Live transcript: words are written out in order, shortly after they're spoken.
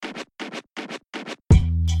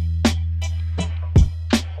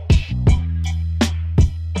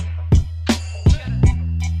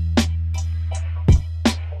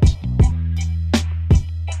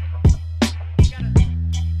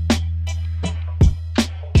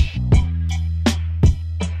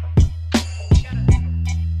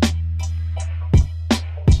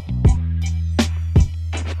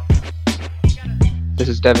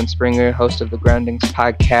Devin Springer, host of the Groundings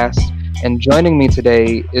podcast, and joining me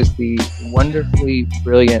today is the wonderfully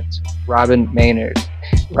brilliant Robin Maynard,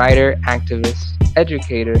 writer, activist,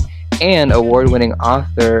 educator, and award-winning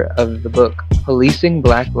author of the book Policing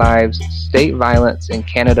Black Lives: State Violence in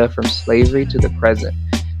Canada from Slavery to the Present,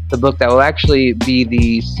 the book that will actually be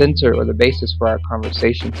the center or the basis for our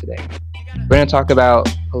conversation today. We're going to talk about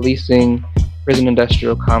policing, prison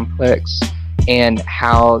industrial complex, and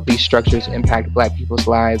how these structures impact Black people's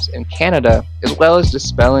lives in Canada, as well as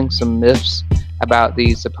dispelling some myths about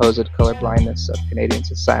the supposed colorblindness of Canadian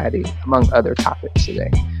society, among other topics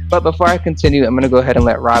today. But before I continue, I'm going to go ahead and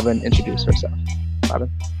let Robin introduce herself.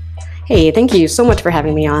 Robin? Hey, thank you so much for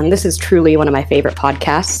having me on. This is truly one of my favorite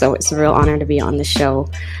podcasts, so it's a real honor to be on the show.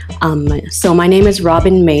 So my name is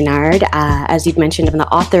Robin Maynard. As you've mentioned, I'm the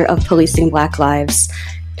author of Policing Black Lives.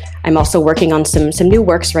 I'm also working on some new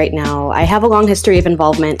works right now. I have a long history of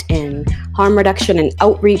involvement in harm reduction and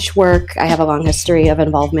outreach work. I have a long history of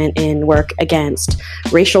involvement in work against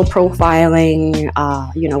racial profiling,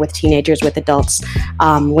 with teenagers, with adults,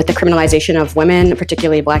 with the criminalization of women,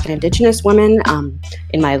 particularly Black and Indigenous women,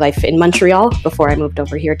 in my life in Montreal before I moved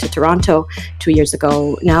over here to Toronto 2 years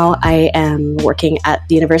ago. Now I am working at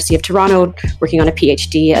the University of Toronto, working on a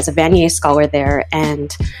PhD as a Vanier scholar there,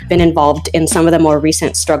 and been involved in some of the more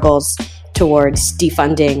recent struggles towards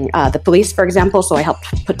defunding the police, for example. So I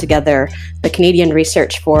helped put together the Canadian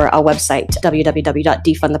research for a website,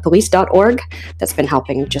 www.defundthepolice.org, that's been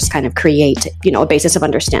helping just kind of create, a basis of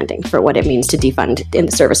understanding for what it means to defund in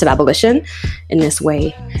the service of abolition in this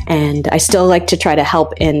way. And I still like to try to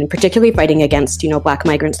help in particularly fighting against, Black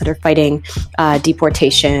migrants that are fighting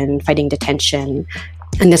deportation, fighting detention,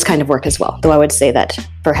 and this kind of work as well. Though I would say that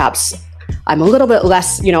perhaps I'm a little bit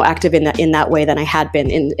less, active in that way than I had been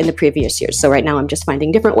in the previous years. So right now I'm just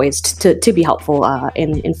finding different ways to be helpful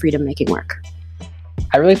in freedom-making work.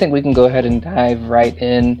 I really think we can go ahead and dive right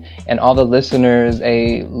in, and all the listeners,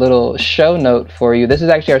 a little show note for you. This is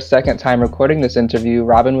actually our second time recording this interview.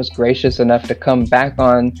 Robin was gracious enough to come back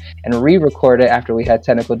on and re-record it after we had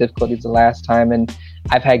technical difficulties the last time, and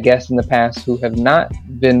I've had guests in the past who have not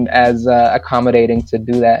been as accommodating to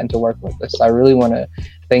do that and to work with us. So I really want to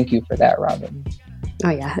thank you for that, Robin. Oh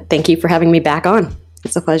yeah, thank you for having me back on.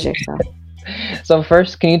 It's a pleasure. So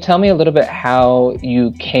first, can you tell me a little bit how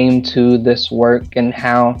you came to this work and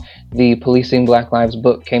how the Policing Black Lives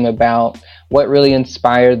book came about? What really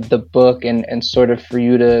inspired the book and sort of for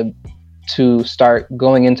you to start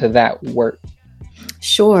going into that work?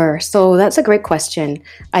 Sure. So that's a great question.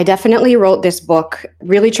 I definitely wrote this book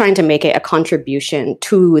really trying to make it a contribution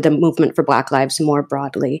to the movement for Black lives more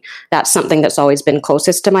broadly. That's something that's always been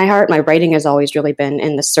closest to my heart. My writing has always really been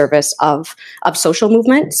in the service of social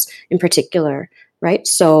movements in particular. Right.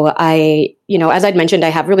 So I, as I'd mentioned, I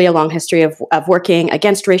have really a long history of working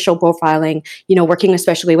against racial profiling, working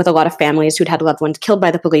especially with a lot of families who'd had loved ones killed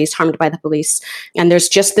by the police, harmed by the police. And there's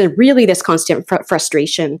just this constant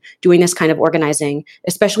frustration doing this kind of organizing,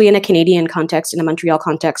 especially in a Canadian context, in a Montreal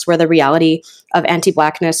context, where the reality of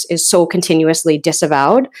anti-Blackness is so continuously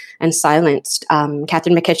disavowed and silenced.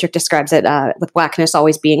 Catherine McKittrick describes it with Blackness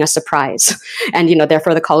always being a surprise. And,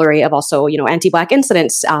 therefore the colory of also, anti-Black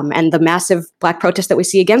incidents and the massive Black protests that we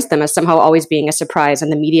see against them as somehow always being a surprise,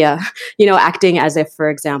 and the media, acting as if, for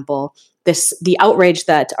example, the outrage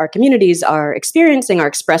that our communities are experiencing, are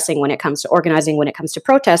expressing when it comes to organizing, when it comes to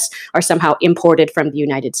protests, are somehow imported from the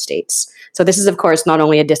United States. So this is, of course, not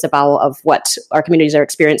only a disavowal of what our communities are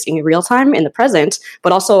experiencing in real time in the present,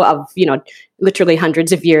 but also of, literally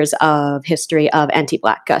hundreds of years of history of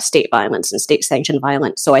anti-Black state violence and state-sanctioned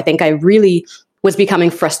violence. So I think I really was becoming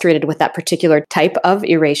frustrated with that particular type of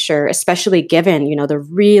erasure, especially given, the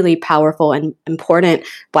really powerful and important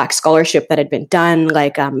Black scholarship that had been done,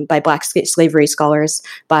 like by Black slavery scholars,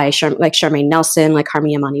 by like Charmaine Nelson, like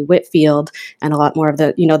Harmony Amani Whitfield, and a lot more of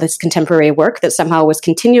the, this contemporary work that somehow was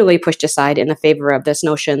continually pushed aside in the favor of this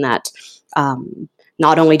notion that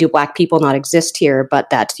not only do Black people not exist here, but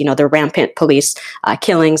that, the rampant police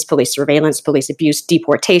killings, police surveillance, police abuse,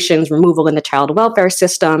 deportations, removal in the child welfare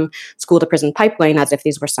system, school to prison pipeline, as if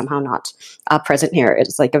these were somehow not present here.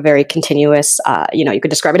 It's like a very continuous, you could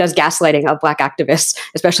describe it as gaslighting of Black activists,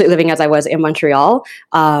 especially living as I was in Montreal,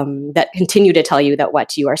 that continue to tell you that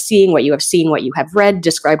what you are seeing, what you have seen, what you have read,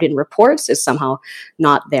 described in reports is somehow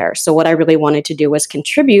not there. So what I really wanted to do was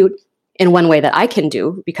contribute in one way that I can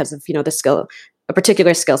do because of, a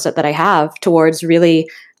particular skill set that I have towards really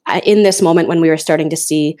in this moment when we were starting to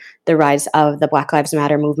see the rise of the Black Lives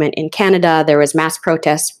Matter movement in Canada. There was mass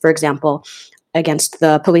protests, for example, against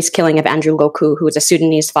the police killing of Andrew Goku, who was a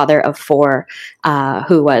Sudanese father of 4,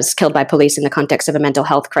 who was killed by police in the context of a mental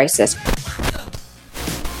health crisis.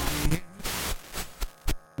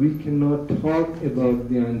 We cannot talk about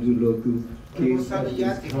the Andrew Loku case at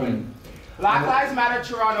this time. Black Lives Matter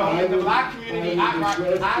Toronto and the Black community in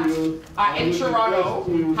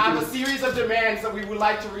Toronto have a series of demands that we would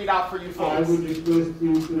like to read out for you folks.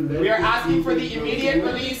 We are asking for the immediate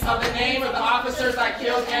release of the name of the officers that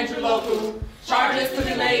killed Andrew Loku, charges to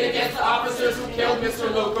be made against the officers who killed Mr.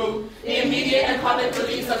 Loku, the immediate and public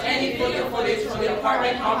release of any video footage from the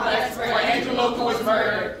apartment complex where Andrew Loku was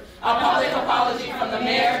murdered, a public apology from the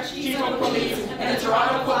mayor, chief of police, and the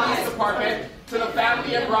Toronto Police Department to the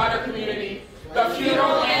family and broader community. The funeral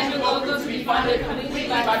of Andrew Loku to be funded completely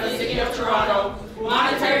by the City of Toronto.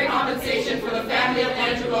 Monetary compensation for the family of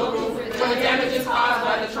Andrew Loku for the damages caused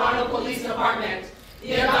by the Toronto Police Department.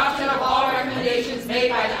 The adoption of all recommendations made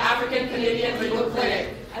by the African Canadian Legal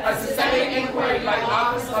Clinic. A systemic inquiry by the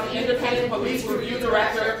Office of the Independent Police Review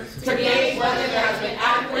Director to gauge whether there has been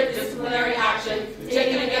adequate disciplinary action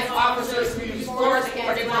taken against officers who use force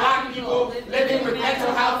against Black people living with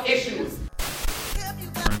mental health issues.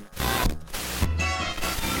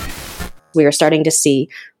 We are starting to see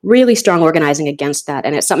really strong organizing against that.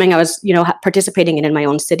 And it's something I was, participating in my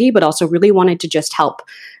own city, but also really wanted to just help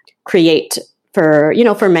create for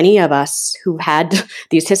many of us who had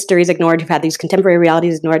these histories ignored, who've had these contemporary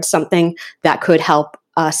realities ignored, something that could help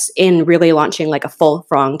us in really launching like a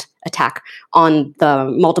full-pronged attack on the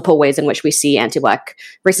multiple ways in which we see anti-Black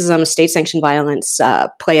racism, state-sanctioned violence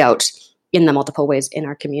play out in the multiple ways in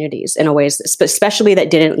our communities, in a ways especially that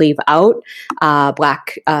didn't leave out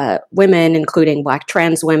Black women, including Black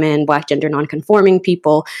trans women, Black gender nonconforming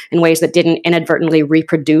people, in ways that didn't inadvertently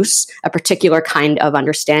reproduce a particular kind of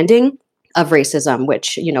understanding of racism,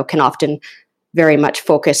 which, can often very much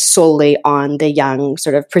focus solely on the young,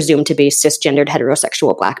 sort of presumed to be cisgendered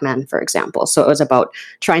heterosexual Black men, for example. So it was about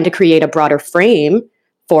trying to create a broader frame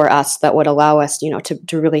for us that would allow us, to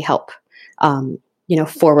really help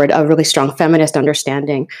forward a really strong feminist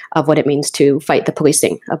understanding of what it means to fight the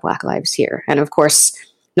policing of Black lives here. And of course,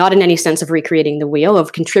 not in any sense of recreating the wheel,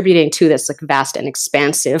 of contributing to this like vast and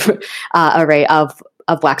expansive array of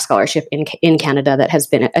Black scholarship in Canada that has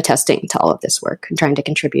been attesting to all of this work and trying to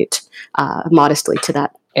contribute modestly to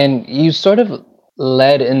that. And you sort of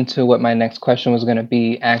led into what my next question was going to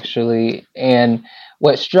be, actually. And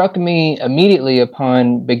what struck me immediately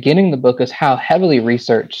upon beginning the book is how heavily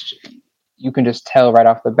researched. You can just tell right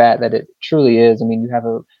off the bat that it truly is. I mean, you have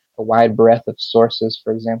a wide breadth of sources,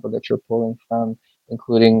 for example, that you're pulling from,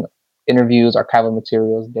 including interviews, archival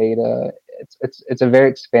materials, data. It's a very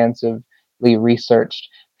expansively researched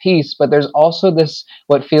piece, but there's also this,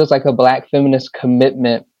 what feels like a Black feminist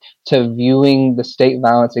commitment to viewing the state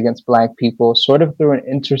violence against Black people sort of through an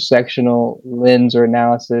intersectional lens or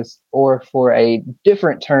analysis, or for a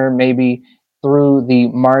different term, maybe through the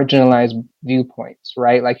marginalized viewpoints,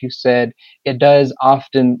 right? Like you said, it does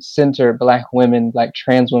often center Black women, Black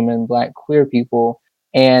trans women, Black queer people,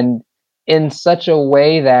 and in such a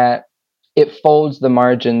way that it folds the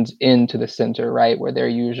margins into the center, right? Where they're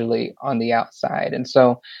usually on the outside. And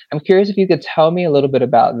so I'm curious if you could tell me a little bit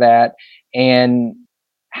about that and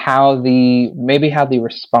how the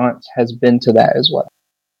response has been to that as well.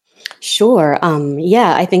 Sure.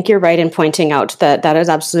 I think you're right in pointing out that is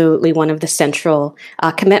absolutely one of the central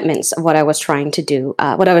commitments of what I was trying to do,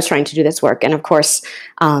 this work. And of course,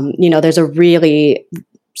 there's a really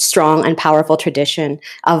strong and powerful tradition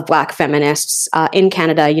of Black feminists in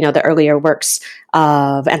Canada. The earlier works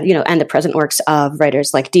of, and the present works of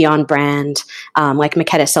writers like Dion Brand, like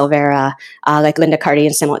Makeda Silvera, like Linda Carty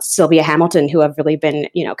and Sylvia Hamilton, who have really been,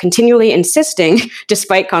 continually insisting,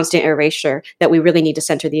 despite constant erasure, that we really need to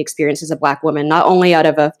center the experiences of Black women, not only out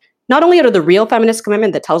of the real feminist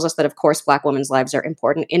commitment that tells us that, of course, Black women's lives are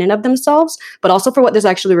important in and of themselves, but also for what this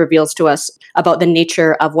actually reveals to us about the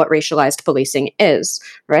nature of what racialized policing is,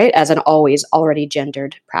 right, as an already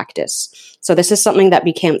gendered practice. So this is something that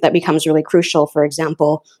becomes really crucial. For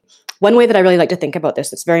example, one way that I really like to think about this,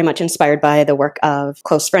 that's very much inspired by the work of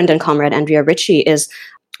close friend and comrade Andrea Ritchie, is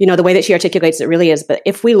the way that she articulates it really is, but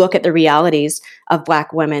if we look at the realities of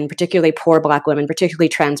Black women, particularly poor Black women, particularly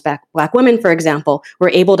trans Black women, for example, we're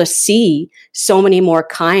able to see so many more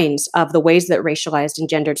kinds of the ways that racialized and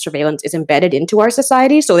gendered surveillance is embedded into our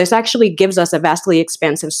society. So this actually gives us a vastly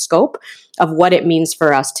expansive scope of what it means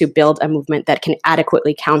for us to build a movement that can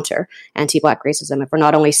adequately counter anti-Black racism, if we're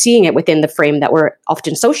not only seeing it within the frame that we're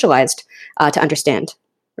often socialized to understand,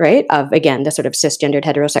 right, of, again, the sort of cisgendered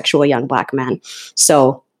heterosexual young Black man.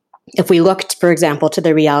 So if we looked, for example, to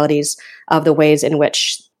the realities of the ways in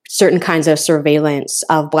which certain kinds of surveillance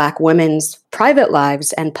of Black women's private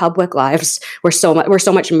lives and public lives were so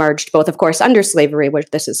much merged, both, of course, under slavery, which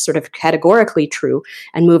this is sort of categorically true,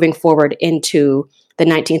 and moving forward into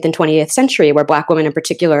the 19th and 20th century, where Black women in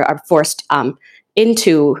particular are forced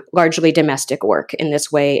into largely domestic work in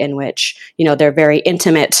this way in which, their very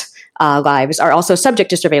intimate lives are also subject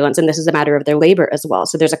to surveillance, and this is a matter of their labor as well.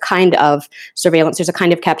 So there's a kind of surveillance, there's a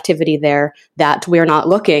kind of captivity there that we're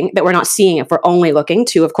not seeing if we're only looking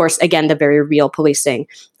to, of course, again, the very real policing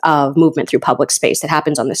of movement through public space that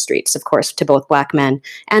happens on the streets, of course, to both Black men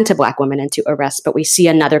and to Black women and to arrest. But we see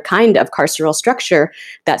another kind of carceral structure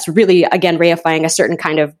that's really, again, reifying a certain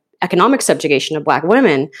kind of economic subjugation of Black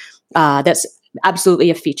women that's absolutely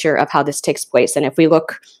a feature of how this takes place. And if we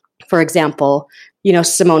look, for example,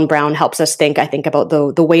 Simone Brown helps us think, I think, about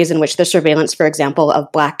the ways in which the surveillance, for example, of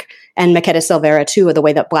Black, and Makeda Silveira too, the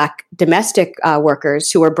way that Black domestic workers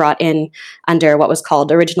who were brought in under what was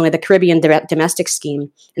called originally the Caribbean Domestic Scheme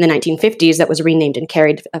in the 1950s, that was renamed and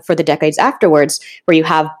carried for the decades afterwards, where you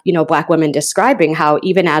have, Black women describing how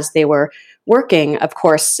even as they were working, of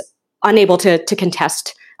course, unable to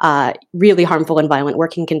contest really harmful and violent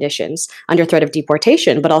working conditions under threat of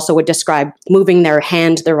deportation, but also would describe moving their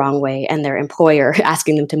hand the wrong way and their employer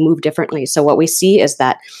asking them to move differently. So what we see is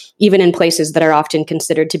that even in places that are often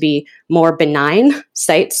considered to be more benign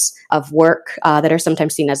sites of work that are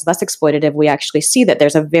sometimes seen as less exploitative, we actually see that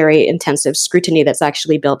there's a very intensive scrutiny that's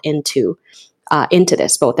actually built into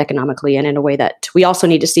this, both economically and in a way that we also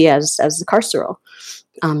need to see as carceral.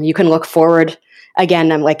 You can look forward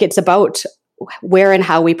again. It's about where and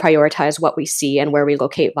how we prioritize what we see and where we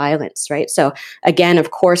locate violence, right? So again,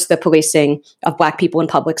 of course, the policing of Black people in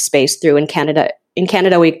public space through in Canada,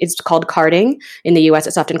 it's called carding. In the US,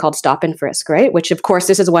 it's often called stop and frisk, right? Which, of course,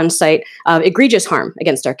 this is one site of egregious harm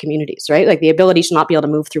against our communities, right? Like the ability to not be able to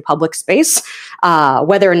move through public space,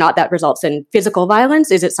 whether or not that results in physical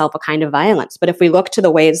violence is itself a kind of violence. But if we look to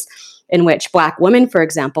the ways in which Black women, for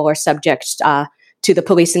example, are subject to the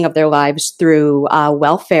policing of their lives through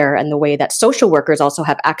welfare, and the way that social workers also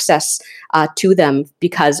have access to them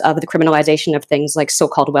because of the criminalization of things like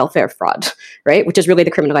so-called welfare fraud, right? Which is really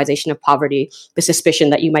the criminalization of poverty, the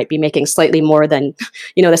suspicion that you might be making slightly more than,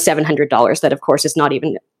 the $700 that, of course, is not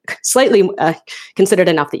even slightly considered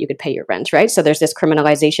enough that you could pay your rent, right? So there's this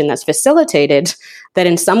criminalization that's facilitated that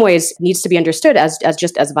in some ways needs to be understood as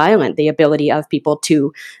just as violent, the ability of people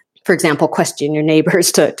to, for example, question your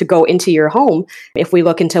neighbors to go into your home. If we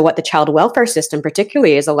look into what the child welfare system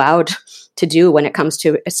particularly is allowed to do when it comes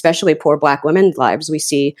to especially poor Black women's lives, we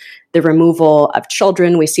see the removal of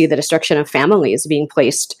children, we see the destruction of families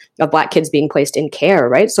of Black kids being placed in care,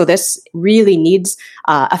 right? So this really needs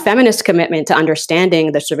a feminist commitment to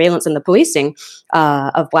understanding the surveillance and the policing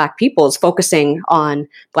of Black peoples, focusing on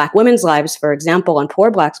Black women's lives, for example, on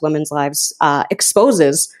poor Black women's lives,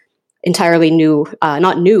 exposes entirely new,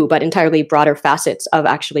 not new, but entirely broader facets of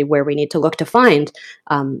actually where we need to look to find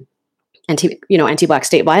anti-Black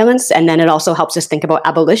state violence. And then it also helps us think about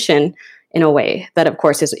abolition in a way that, of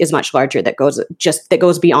course, is much larger, that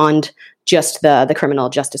goes beyond just the criminal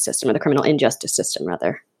justice system, or the criminal injustice system,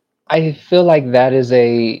 rather. I feel like that is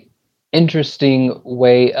a interesting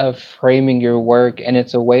way of framing your work, and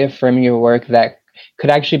it's a way of framing your work that could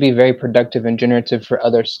actually be very productive and generative for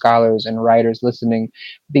other scholars and writers listening,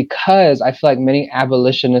 because I feel like many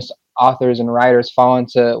abolitionist authors and writers fall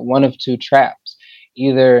into one of two traps.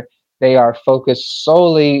 Either they are focused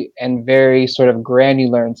solely and very sort of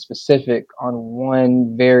granular and specific on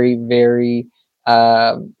one very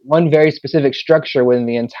specific structure within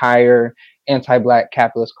the entire anti-Black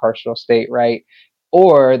capitalist carceral state, right?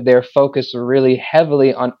 Or they're focused really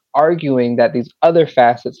heavily on arguing that these other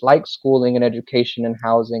facets like schooling and education and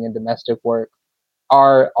housing and domestic work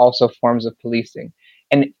are also forms of policing.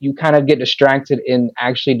 And you kind of get distracted in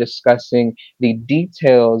actually discussing the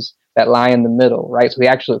details that lie in the middle, right? So the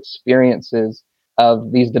actual experiences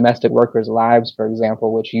of these domestic workers' lives, for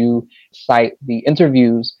example, which you cite the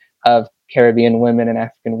interviews of Caribbean women and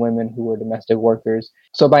African women who were domestic workers.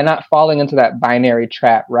 So by not falling into that binary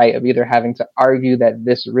trap, right, of either having to argue that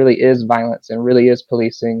this really is violence and really is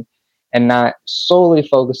policing, and not solely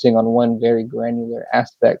focusing on one very granular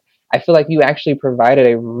aspect, I feel like you actually provided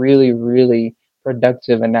a really, really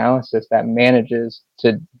productive analysis that manages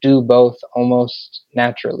to do both almost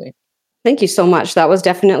naturally. Thank you so much. That was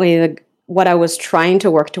definitely what I was trying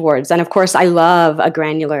to work towards. And of course, I love a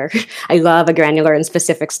granular and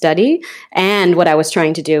specific study. And what I was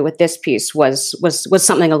trying to do with this piece was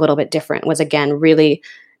something a little bit different, was again, really,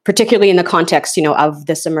 particularly in the context, of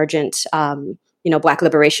this emergent, Black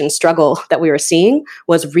liberation struggle that we were seeing,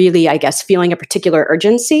 was really, I guess, feeling a particular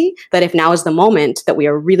urgency that if now is the moment that we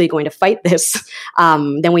are really going to fight this,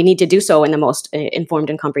 then we need to do so in the most informed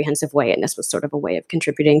and comprehensive way. And this was sort of a way of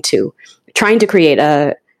contributing to trying to create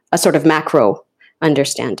a sort of macro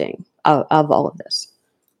understanding of all of this.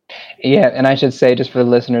 Yeah, and I should say, just for the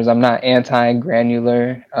listeners, I'm not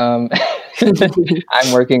anti-granular. I'm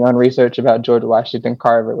working on research about George Washington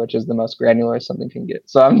Carver, which is the most granular something can get.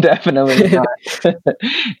 So I'm definitely not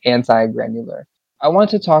anti-granular. I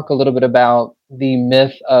want to talk a little bit about the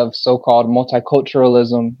myth of so-called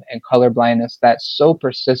multiculturalism and colorblindness that's so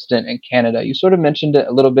persistent in Canada. You sort of mentioned it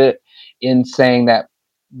a little bit in saying that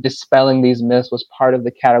dispelling these myths was part of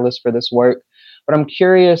the catalyst for this work. But I'm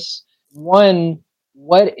curious, one,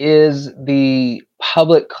 what is the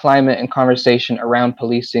public climate and conversation around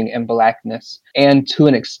policing and Blackness, and to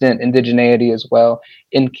an extent indigeneity as well,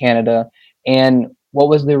 in Canada? And what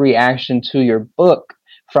was the reaction to your book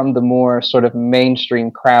from the more sort of mainstream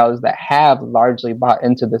crowds that have largely bought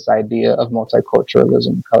into this idea of multiculturalism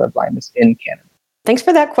and colorblindness in Canada? Thanks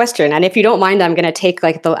for that question. And if you don't mind, I'm going to take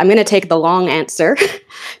the long answer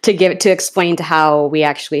to explain to how we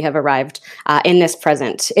actually have arrived in this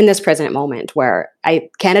present moment, where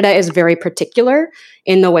Canada is very particular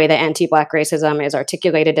in the way that anti-Black racism is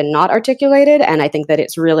articulated and not articulated. And I think that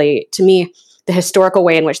it's really, to me, the historical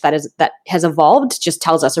way in which that has evolved just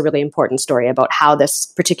tells us a really important story about how this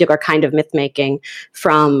particular kind of myth making,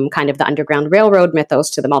 from kind of the Underground Railroad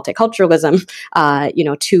mythos to the multiculturalism,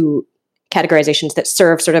 to categorizations that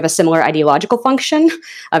serve sort of a similar ideological function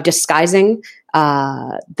of disguising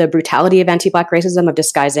the brutality of anti-Black racism, of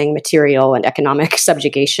disguising material and economic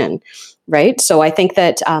subjugation, right? So I think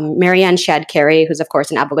that Marianne Shad Carey, who's of course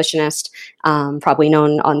an abolitionist, probably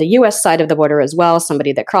known on the US side of the border as well,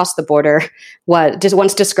 somebody that crossed the border,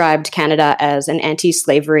 once described Canada as an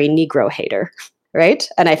anti-slavery Negro hater. Right.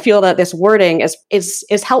 And I feel that this wording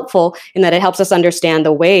is helpful in that it helps us understand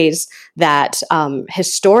the ways that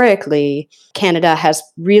historically Canada has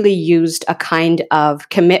really used a kind of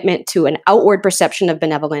commitment to an outward perception of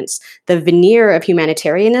benevolence, the veneer of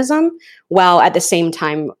humanitarianism, while at the same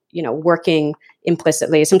time, working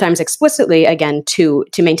implicitly, sometimes explicitly, again, to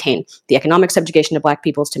maintain the economic subjugation of Black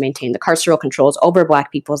peoples, to maintain the carceral controls over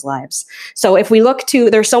Black people's lives. So if we look to,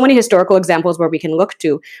 there's so many historical examples where we can look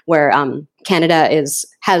to where Canada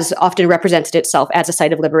has often represented itself as a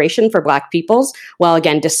site of liberation for Black peoples, while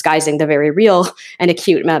again disguising the very real and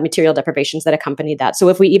acute material deprivations that accompany that. So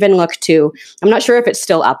if we even look to, I'm not sure if it's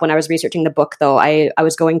still up. When I was researching the book, though, I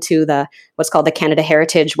was going to what's called the Canada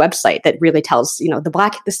Heritage website that really tells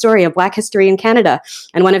the story of Black history in Canada.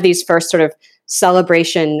 And one of these first sort of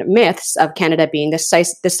celebration myths of Canada being this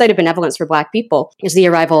site of benevolence for Black people is the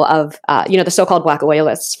arrival of the so-called Black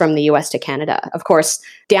loyalists from the US to Canada. Of course,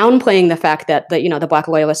 downplaying the fact that the Black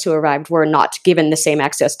loyalists who arrived were not given the same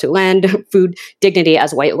access to land, food, dignity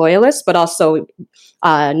as white loyalists, but also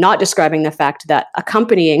not describing the fact that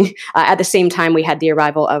accompanying at the same time we had the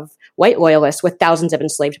arrival of white loyalists with thousands of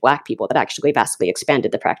enslaved Black people that actually vastly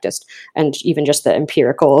expanded the practice, and even just the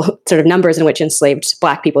empirical sort of numbers in which enslaved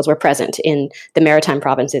Black peoples were present in the maritime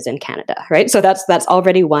provinces in Canada, right? So that's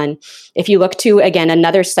already one. If you look to, again,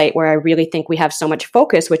 another site where I really think we have so much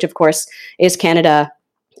focus, which of course is Canada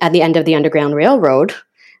at the end of the Underground Railroad,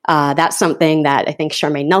 that's something that I think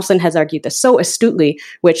Charmaine Nelson has argued this so astutely,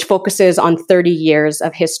 which focuses on 30 years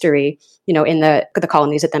of history, in the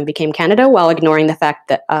colonies that then became Canada, while ignoring the fact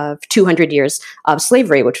that of 200 years of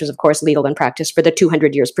slavery, which was of course legal in practice for the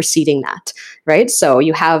 200 years preceding that, right? So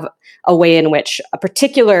you have a way in which a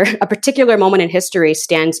particular moment in history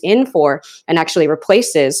stands in for and actually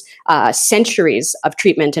replaces centuries of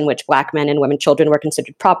treatment in which Black men and women, children were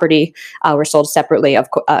considered property, were sold separately,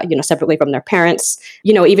 separately from their parents.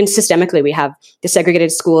 Even systemically, we have the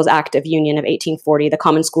Segregated Schools Act of Union of 1840, the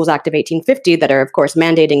Common Schools Act of 1850, that are of course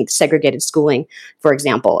mandating segregated schooling, for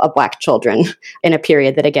example, of Black children in a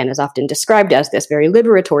period that again is often described as this very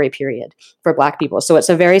liberatory period for Black people. So it's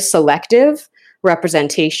a very selective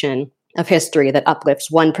representation of history that uplifts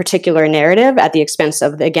one particular narrative at the expense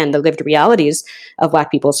of, again, the lived realities of Black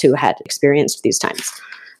peoples who had experienced these times.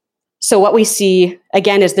 So what we see,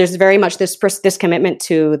 again, is there's very much this commitment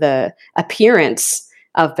to the appearance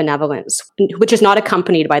of benevolence, which is not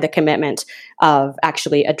accompanied by the commitment of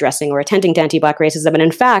actually addressing or attending to anti-Black racism. And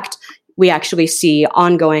in fact, we actually see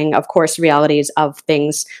ongoing, of course, realities of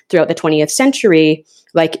things throughout the 20th century,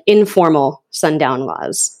 like informal sundown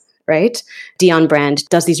laws. Right? Dionne Brand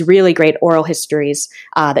does these really great oral histories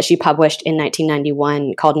that she published in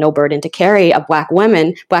 1991 called No Burden to Carry, of Black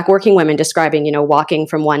working women describing, walking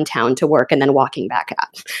from one town to work and then walking back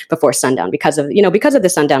up before sundown because of the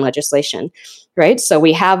sundown legislation, right? So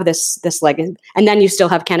we have this and then you still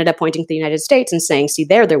have Canada pointing to the United States and saying, see,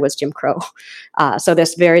 there was Jim Crow. So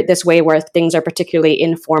this way where things are particularly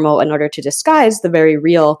informal in order to disguise the very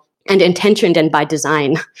real and intentioned and by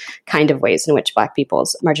design kind of ways in which Black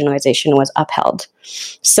people's marginalization was upheld.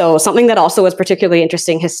 So something that also was particularly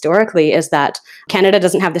interesting historically is that Canada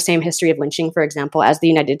doesn't have the same history of lynching, for example, as the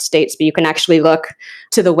United States, but you can actually look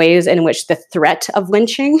to the ways in which the threat of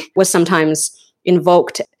lynching was sometimes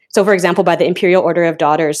invoked. So, for example, by the Imperial Order of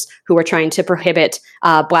Daughters, who were trying to prohibit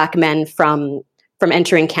Black men from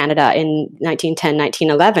entering Canada in 1910,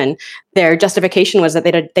 1911, their justification was that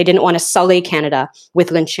they didn't want to sully Canada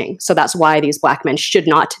with lynching. So that's why these Black men should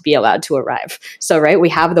not be allowed to arrive. So, right, we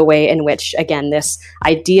have the way in which, again, this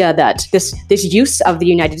idea that this use of the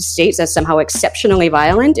United States as somehow exceptionally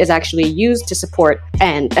violent is actually used to support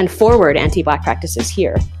and forward anti-Black practices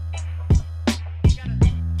here.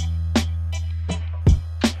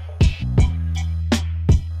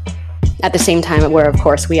 At the same time, where, of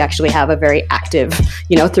course, we actually have a very active,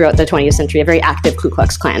 throughout the 20th century, a very active Ku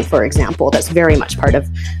Klux Klan, for example, that's very much part of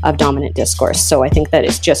dominant discourse. So I think that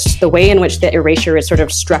it's just the way in which the erasure is sort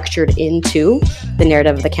of structured into the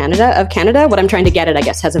narrative of Canada. What I'm trying to get at, I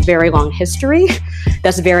guess, has a very long history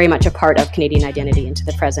that's very much a part of Canadian identity into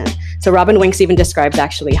the present. So Robin Winks even describes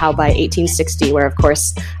actually how by 1860, where, of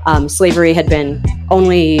course, slavery had been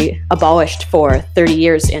only abolished for 30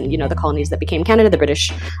 years in, the colonies that became Canada, the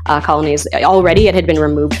British colonies, already it had been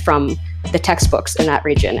removed from the textbooks in that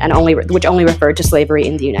region, and which only referred to slavery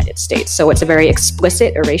in the United States. So it's a very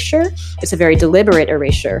explicit erasure. It's a very deliberate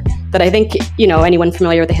erasure that I think, anyone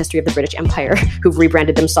familiar with the history of the British Empire, who've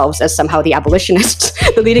rebranded themselves as somehow the abolitionists,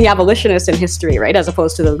 the leading abolitionists in history, right, as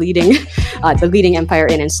opposed to the leading empire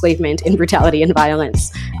in enslavement, in brutality, and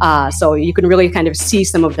violence. So you can really kind of see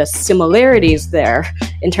some of the similarities there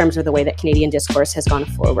in terms of the way that Canadian discourse has gone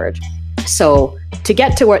forward. So to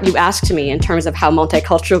get to what you asked me in terms of how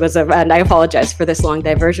multiculturalism, and I apologize for this long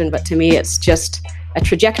diversion, but to me it's just a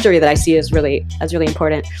trajectory that I see as really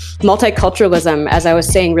important. Multiculturalism, as I was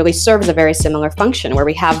saying, really serves a very similar function, where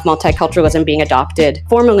we have multiculturalism being adopted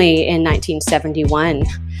formally in 1971.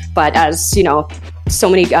 But as so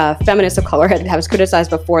many feminists of color have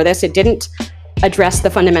criticized before this, it didn't address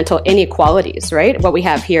the fundamental inequalities, right? What we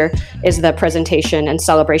have here is the presentation and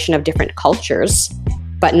celebration of different cultures,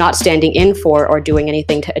 but not standing in for or doing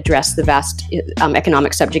anything to address the vast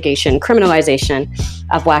economic subjugation, criminalization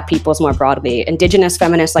of Black peoples more broadly. Indigenous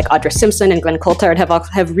feminists like Audra Simpson and Glenn Coulthard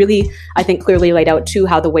have really, I think, clearly laid out too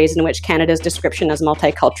how the ways in which Canada's description as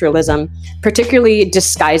multiculturalism particularly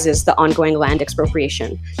disguises the ongoing land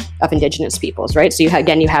expropriation of Indigenous peoples, right? So you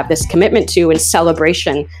have this commitment to and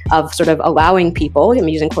celebration of sort of allowing people, I'm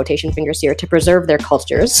using quotation fingers here, to preserve their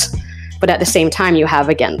cultures. But at the same time, you have,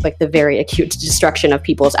 again, like the very acute destruction of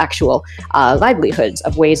people's actual livelihoods,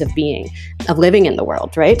 of ways of being, of living in the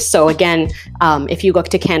world, right? So again, if you look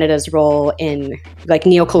to Canada's role in like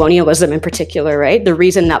neocolonialism in particular, right? The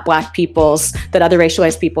reason that Black peoples, that other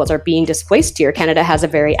racialized peoples are being displaced here, Canada has a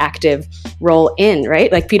very active role in,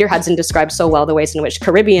 right? Like Peter Hudson describes so well the ways in which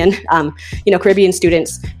Caribbean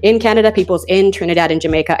students in Canada, peoples in Trinidad and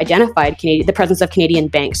Jamaica identified the presence of Canadian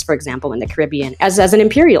banks, for example, in the Caribbean as an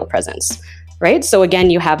imperial presence. Right? So again,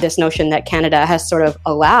 you have this notion that Canada has sort of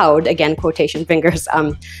allowed, again, quotation fingers,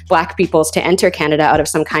 Black peoples to enter Canada out of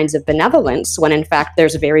some kinds of benevolence, when in fact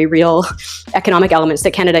there's very real economic elements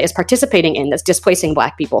that Canada is participating in that's displacing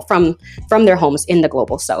Black people from their homes in the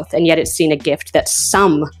global South. And yet it's seen a gift that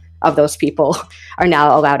some of those people are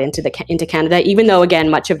now allowed into Canada, even though,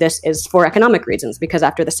 again, much of this is for economic reasons, because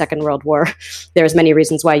after the Second World War, there's many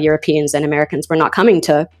reasons why Europeans and Americans were not coming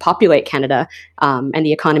to populate Canada, and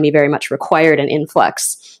the economy very much required an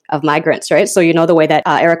influx of migrants, right? So the way that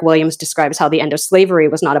Eric Williams describes how the end of slavery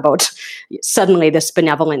was not about suddenly this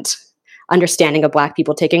benevolent understanding of Black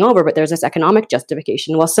people taking over, but there's this economic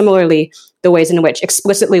justification. Well, similarly, the ways in which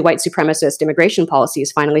explicitly white supremacist immigration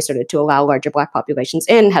policies finally started to allow larger Black populations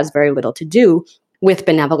in has very little to do with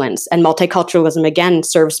benevolence. And multiculturalism, again,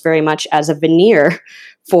 serves very much as a veneer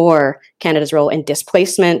for Canada's role in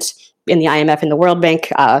displacement, in the IMF and the World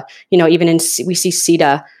Bank. We see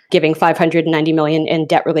CETA giving $590 million in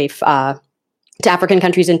debt relief to African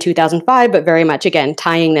countries in 2005, but very much, again,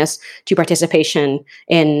 tying this to participation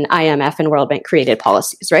in IMF and World Bank created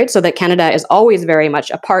policies, right? So that Canada is always very much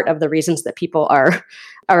a part of the reasons that people are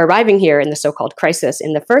arriving here in the so-called crisis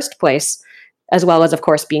in the first place, as well as, of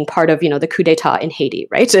course, being part of, the coup d'etat in Haiti,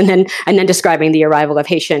 right? And then describing the arrival of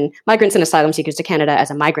Haitian migrants and asylum seekers to Canada as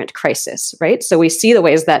a migrant crisis, right? So we see the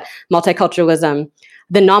ways that multiculturalism,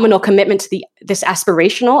 the nominal commitment to this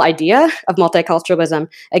aspirational idea of multiculturalism,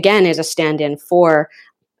 again, is a stand-in for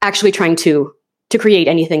actually trying to create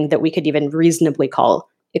anything that we could even reasonably call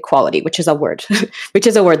equality, which is a word,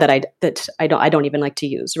 that I don't even like to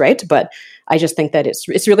use, right? But I just think that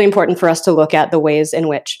it's really important for us to look at the ways in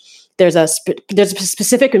which there's a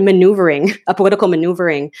specific maneuvering, a political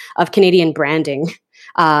maneuvering of Canadian branding,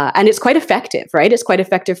 and it's quite effective, right? It's quite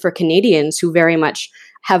effective for Canadians who very much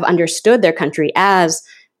have understood their country as,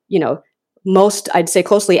 most, I'd say,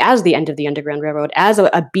 closely as the end of the Underground Railroad, as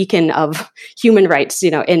a beacon of human rights,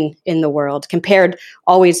 in the world,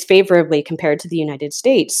 always favorably compared to the United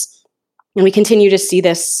States. And we continue to see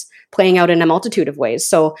this playing out in a multitude of ways.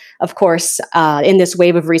 So, of course, in this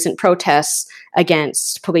wave of recent protests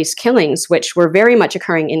against police killings, which were very much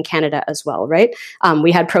occurring in Canada as well, right?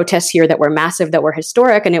 We had protests here that were massive, that were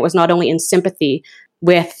historic, and it was not only in sympathy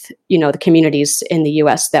with, the communities in the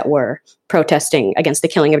U.S. that were protesting against the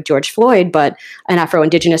killing of George Floyd, but an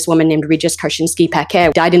Afro-Indigenous woman named Regis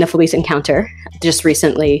Karczynski-Paquet died in a police encounter just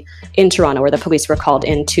recently in Toronto, where the police were called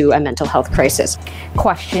into a mental health crisis.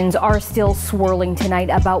 Questions are still swirling tonight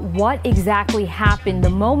about what exactly happened the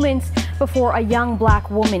moments before a young Black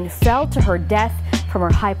woman fell to her death from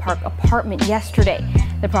her High Park apartment yesterday.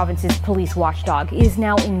 The province's police watchdog is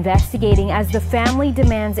now investigating as the family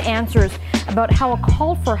demands answers about how a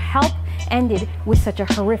call for help ended with such a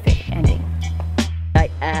horrific ending. I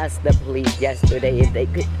asked the police yesterday if they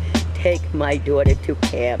could take my daughter to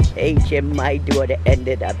Camp H, and my daughter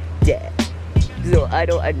ended up dead. So I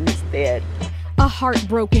don't understand. A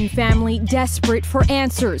heartbroken family desperate for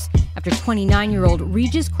answers after 29-year-old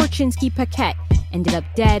Regis Korchinski-Paquet ended up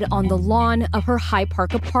dead on the lawn of her High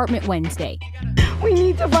Park apartment Wednesday. We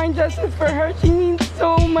need to find justice for her. She means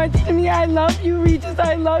so much to me. I love you, Regis.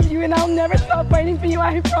 I love you, and I'll never stop fighting for you.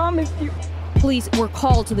 I promise you. Police were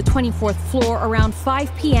called to the 24th floor around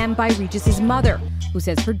 5 p.m. by Regis's mother, who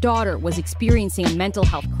says her daughter was experiencing a mental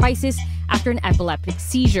health crisis after an epileptic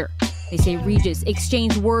seizure. They say Regis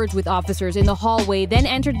exchanged words with officers in the hallway, then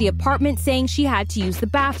entered the apartment saying she had to use the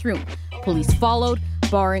bathroom. Police followed,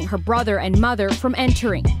 barring her brother and mother from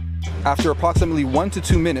entering. After approximately 1 to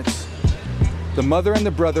 2 minutes, the mother and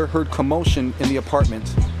the brother heard commotion in the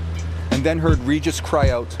apartment and then heard Regis cry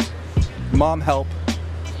out, "Mom, help,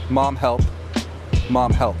 mom, help,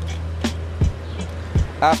 mom, help."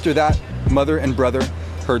 After that, mother and brother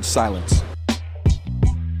heard silence.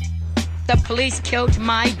 The police killed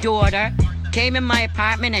my daughter, came in my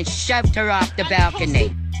apartment and shoved her off the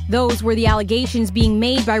balcony. Those were the allegations being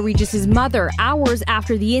made by Regis's mother hours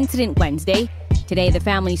after the incident Wednesday. Today, the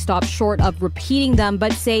family stopped short of repeating them,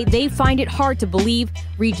 but say they find it hard to believe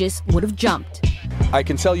Regis would have jumped. I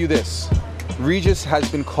can tell you this, Regis has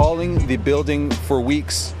been calling the building for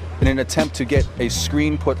weeks in an attempt to get a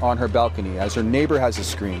screen put on her balcony, as her neighbor has a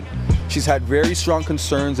screen. She's had very strong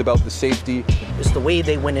concerns about the safety. It's the way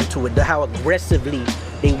they went into it, how aggressively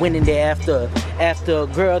they went in there after a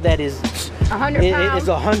girl that is 100 pounds. It is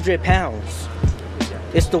 100 pounds.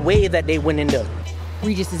 It's the way that they went in there.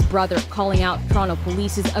 Regis's brother calling out Toronto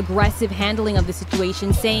Police's aggressive handling of the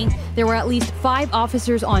situation, saying there were at least 5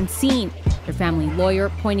 officers on scene. Their family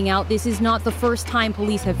lawyer pointing out this is not the first time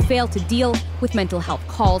police have failed to deal with mental health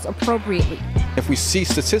calls appropriately. If we see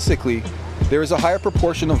statistically, there is a higher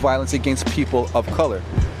proportion of violence against people of color.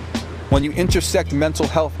 When you intersect mental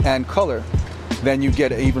health and color, then you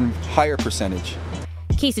get an even higher percentage.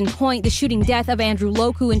 Case in point, the shooting death of Andrew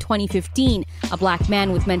Loku in 2015, a Black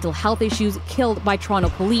man with mental health issues killed by Toronto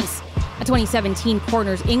police. A 2017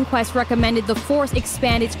 coroner's inquest recommended the force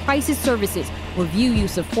expand its crisis services, review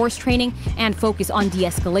use of force training, and focus on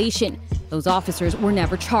de-escalation. Those officers were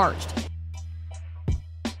never charged.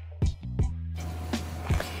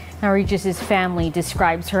 Now, Regis's family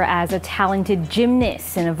describes her as a talented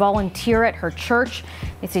gymnast and a volunteer at her church.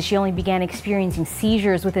 They say she only began experiencing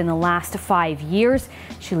seizures within the last 5 years.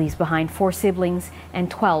 She leaves behind 4 siblings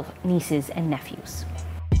and 12 nieces and nephews.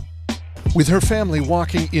 With her family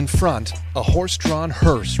walking in front, a horse-drawn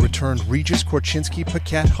hearse returned Regis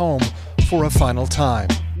Korchinski-Paquet home for a final time.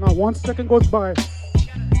 Not 1 second goes by.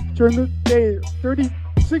 During the day, 30,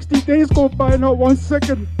 60 days go by, not 1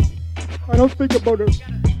 second. I don't think about her.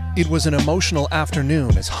 It was an emotional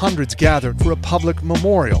afternoon as hundreds gathered for a public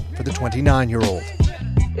memorial for the 29-year-old.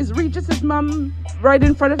 Is Regis's mom right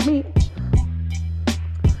in front of me?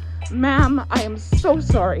 Ma'am, I am so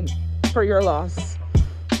sorry for your loss.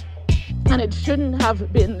 And it shouldn't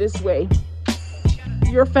have been this way.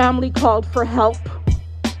 Your family called for help,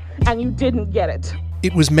 and you didn't get it.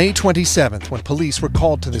 It was May 27th when police were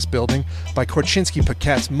called to this building by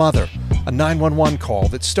Korchinski-Paquet's mother, a 911 call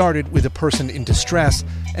that started with a person in distress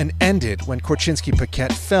and ended when Korchinski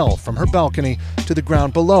Paquette fell from her balcony to the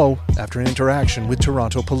ground below after an interaction with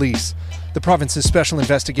Toronto police. The province's Special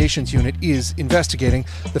Investigations Unit is investigating.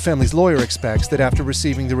 The family's lawyer expects that after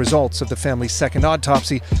receiving the results of the family's second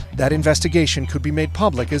autopsy, that investigation could be made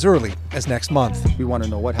public as early as next month. We want to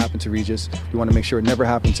know what happened to Regis. We want to make sure it never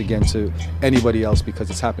happens again to anybody else because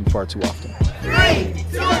it's happened far too often. 3,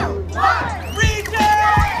 2, 1, Regis!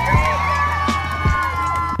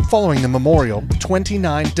 Following the memorial,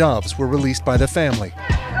 29 doves were released by the family.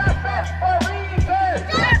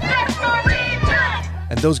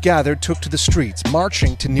 And those gathered took to the streets,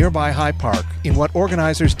 marching to nearby High Park in what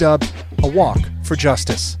organizers dubbed a walk for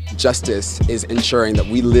justice. Justice is ensuring that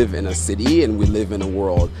we live in a city and we live in a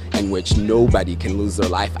world in which nobody can lose their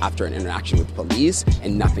life after an interaction with police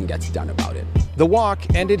and nothing gets done about it. The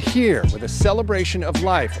walk ended here with a celebration of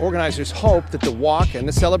life. Organizers hope that the walk and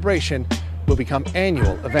the celebration will become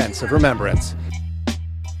annual events of remembrance.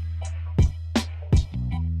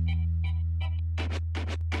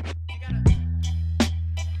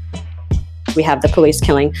 We have the police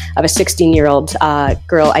killing of a 16-year-old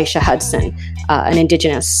girl, Aisha Hudson, an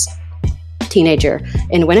Indigenous teenager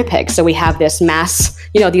in Winnipeg. So we have this mass,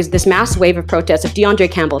 this mass wave of protests of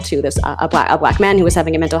DeAndre Campbell too, this a black man who was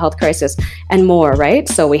having a mental health crisis, and more, right?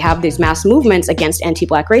 So we have these mass movements against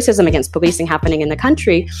anti-black racism, against policing happening in the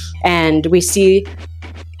country, and we see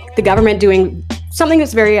the government doing something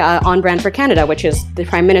that's very on brand for Canada, which is the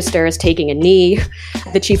Prime Minister is taking a knee.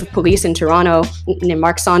 The Chief of Police in Toronto, named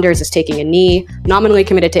Mark Saunders, is taking a knee, nominally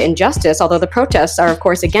committed to injustice, although the protests are, of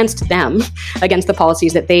course, against them, against the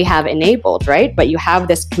policies that they have enabled, right? But you have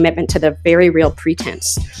this commitment to the very real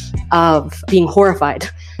pretense of being horrified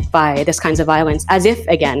by this kinds of violence, as if,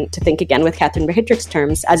 again, to think again with Catherine McKittrick's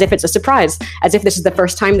terms, as if it's a surprise, as if this is the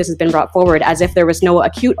first time this has been brought forward, as if there was no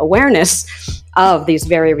acute awareness of these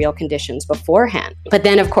very real conditions beforehand. But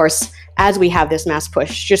then, of course, as we have this mass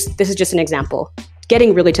push, this is just an example,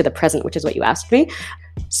 getting really to the present, which is what you asked me.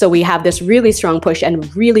 So we have this really strong push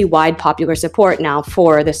and really wide popular support now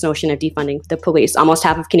for this notion of defunding the police. Almost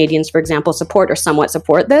half of Canadians, for example, support or somewhat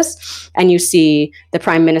support this. And you see the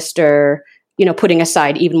Prime Minister putting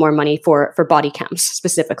aside even more money for body cams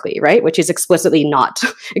specifically, right? Which is explicitly not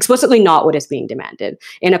what is being demanded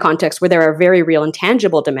in a context where there are very real and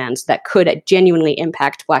tangible demands that could genuinely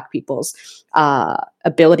impact Black people's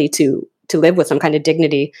ability to live with some kind of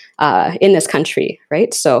dignity in this country,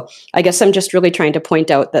 right? So I guess I'm just really trying to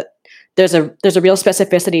point out that there's a real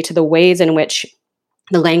specificity to the ways in which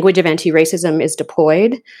the language of anti-racism is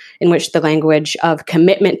deployed, in which the language of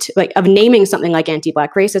commitment, of naming something like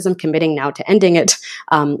anti-Black racism, committing now to ending it,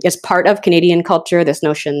 is part of Canadian culture. This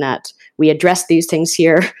notion that we address these things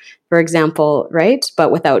here, for example, right?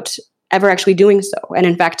 But without ever actually doing so. And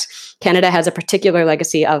in fact, Canada has a particular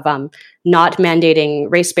legacy of not mandating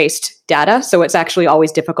race-based data. So it's actually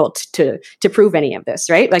always difficult to prove any of this,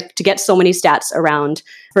 right? Like to get so many stats around,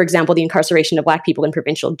 for example, the incarceration of Black people in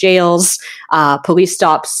provincial jails, police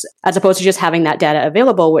stops, as opposed to just having that data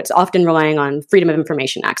available, it's often relying on Freedom of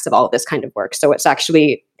Information Acts of all of this kind of work. So it's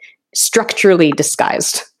actually structurally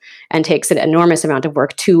disguised and takes an enormous amount of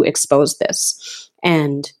work to expose this.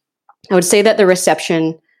 And I would say that the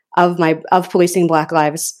reception of policing Black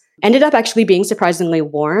lives ended up actually being surprisingly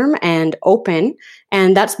warm and open.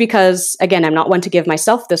 And that's because, again, I'm not one to give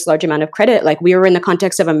myself this large amount of credit. Like, we were in the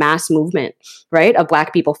context of a mass movement, right, of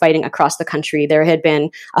Black people fighting across the country. There had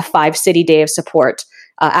been a 5-city day of support,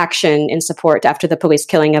 action in support after the police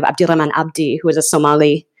killing of Abdirahman Abdi, who was a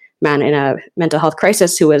Somali man in a mental health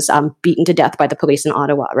crisis who was beaten to death by the police in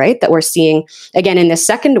Ottawa, right? That we're seeing, again, in this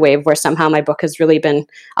second wave where somehow my book has really been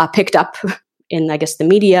picked up in, I guess, the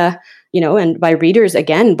media, and by readers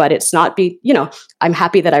again, but it's not I'm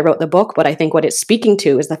happy that I wrote the book, but I think what it's speaking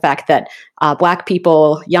to is the fact that Black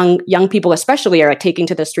people, young people especially, are taking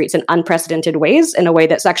to the streets in unprecedented ways, in a way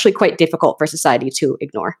that's actually quite difficult for society to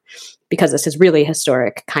ignore, because this is really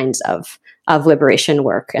historic kinds of liberation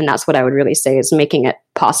work. And that's what I would really say is making it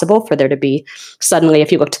possible for there to be suddenly, if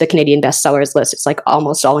you look to the Canadian bestsellers list, it's like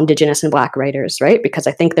almost all Indigenous and Black writers, right? Because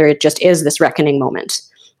I think there just is this reckoning moment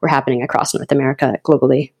we're happening across North America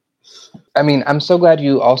globally. I mean, I'm so glad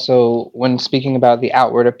you also, when speaking about the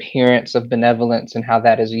outward appearance of benevolence and how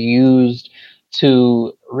that is used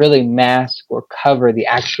to really mask or cover the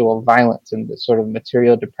actual violence and the sort of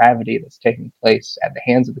material depravity that's taking place at the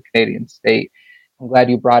hands of the Canadian state. I'm glad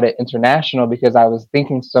you brought it international, because I was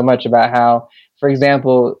thinking so much about how, for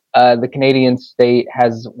example, the Canadian state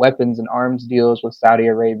has weapons and arms deals with Saudi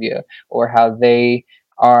Arabia, or how they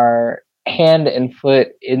are hand and foot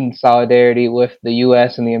in solidarity with the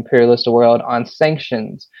U.S. and the imperialist world on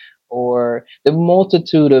sanctions, or the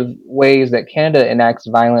multitude of ways that Canada enacts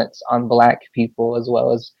violence on Black people as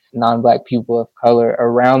well as non-Black people of color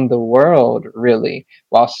around the world, really,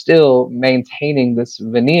 while still maintaining this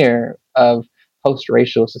veneer of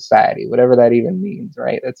post-racial society, whatever that even means,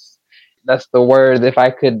 right? That's the word. If I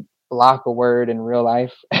could block a word in real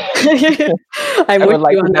life, I would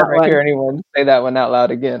like to never hear anyone say that one out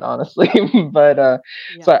loud again, honestly. But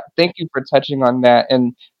so thank you for touching on that.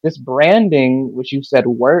 And this branding, which you said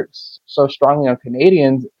works so strongly on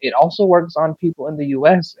Canadians, it also works on people in the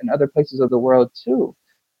US and other places of the world too.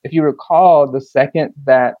 If you recall, the second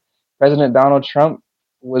that President Donald Trump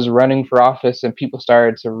was running for office and people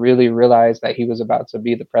started to really realize that he was about to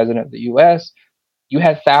be the president of the US, you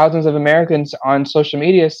had thousands of Americans on social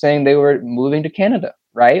media saying they were moving to Canada,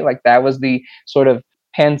 right? Like that was the sort of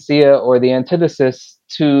panacea or the antithesis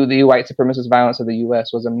to the white supremacist violence of the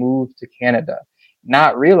US, was a move to Canada,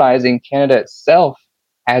 not realizing Canada itself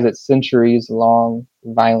has its centuries-long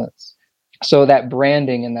violence. So that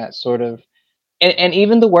branding and that sort of, and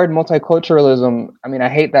even the word multiculturalism, I mean, I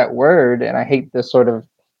hate that word and I hate the sort of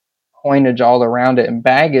coinage all around it and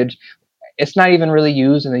baggage. It's not even really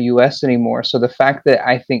used in the US anymore. So the fact that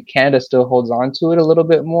I think Canada still holds on to it a little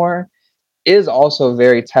bit more is also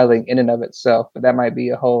very telling in and of itself. But that might be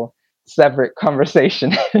a whole separate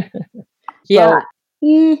conversation. Yeah.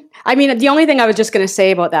 I mean, the only thing I was just going to say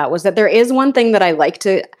about that was that there is one thing that I like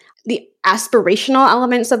to, the aspirational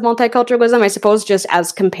elements of multiculturalism, I suppose, just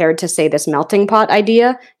as compared to, say, this melting pot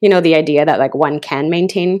idea, the idea that like one can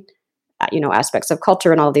maintain, aspects of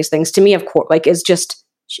culture and all of these things, to me, of course, like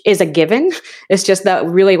is a given. It's just that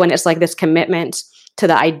really when it's like this commitment to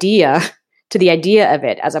the idea of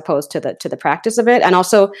it as opposed to the practice of it, and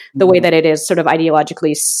also the way that it is sort of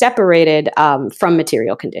ideologically separated from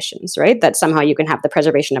material conditions, right? That somehow you can have the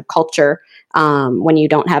preservation of culture when you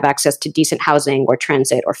don't have access to decent housing or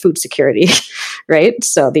transit or food security, right?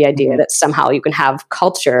 So the idea that somehow you can have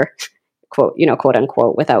culture, quote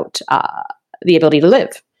unquote, without the ability to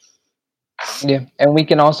live. Yeah, and we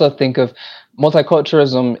can also think of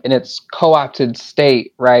multiculturalism in its co-opted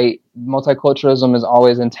state, right? Multiculturalism is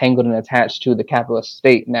always entangled and attached to the capitalist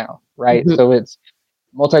state now, right? Mm-hmm. So it's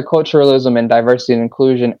multiculturalism and diversity and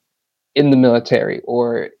inclusion in the military,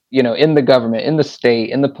 or in the government, in the state,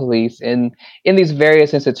 in the police, in these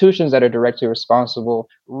various institutions that are directly responsible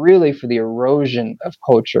really for the erosion of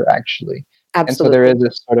culture, actually. Absolutely. And so there is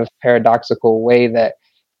this sort of paradoxical way that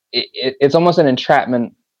it's almost an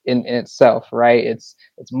entrapment in itself, right? It's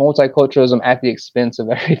multiculturalism at the expense of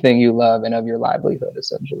everything you love and of your livelihood,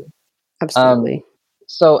 essentially. Absolutely.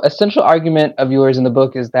 So a central argument of yours in the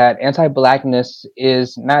book is that anti-Blackness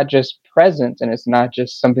is not just present, and it's not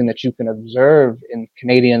just something that you can observe in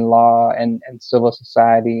Canadian law and civil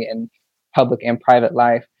society and public and private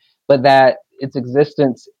life, but that its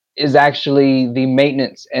existence is actually the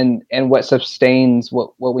maintenance and what sustains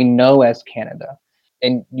what we know as Canada.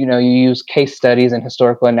 And, you use case studies and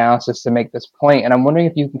historical analysis to make this point. And I'm wondering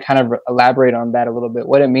if you can kind of elaborate on that a little bit,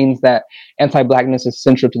 what it means that anti-Blackness is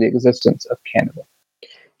central to the existence of Canada.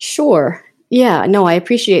 Sure. Yeah, no, I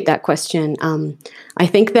appreciate that question. I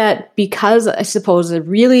think that because I suppose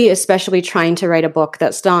really especially trying to write a book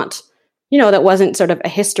that's not, that wasn't sort of a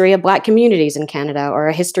history of Black communities in Canada or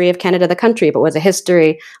a history of Canada, the country, but was a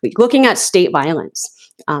history looking at state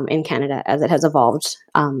violence in Canada as it has evolved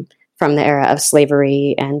from the era of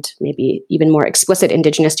slavery and maybe even more explicit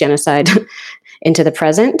Indigenous genocide into the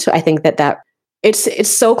present. I think that it's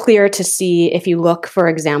so clear to see if you look, for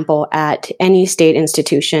example, at any state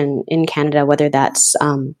institution in Canada, whether that's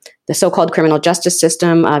the so-called criminal justice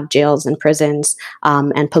system of jails and prisons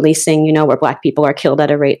and policing, where Black people are killed at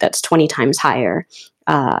a rate that's 20 times higher,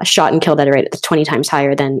 shot and killed at a rate that's 20 times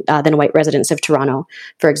higher than white residents of Toronto,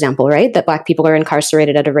 for example, right? That Black people are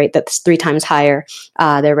incarcerated at a rate that's 3 times higher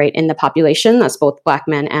their rate in the population. That's both Black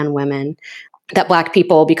men and women. That Black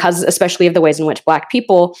people, because especially of the ways in which Black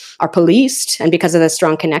people are policed, and because of the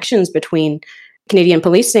strong connections between Canadian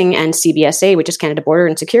policing and CBSA, which is Canada Border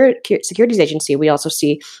and Securities Agency, we also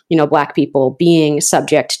see, Black people being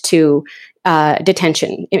subject to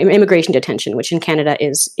detention, immigration detention, which in Canada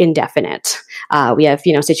is indefinite. We have,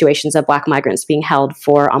 situations of Black migrants being held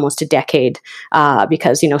for almost a decade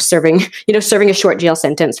because, serving a short jail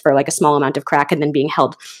sentence for like a small amount of crack and then being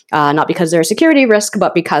held not because they're a security risk,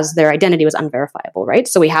 but because their identity was unverifiable, right?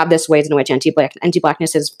 So we have this ways in which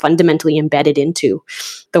anti-Blackness is fundamentally embedded into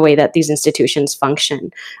the way that these institutions function.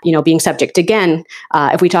 Being subject again,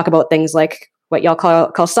 if we talk about things like what y'all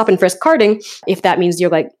call stop and frisk carding, if that means you're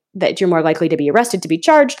like that you're more likely to be arrested, to be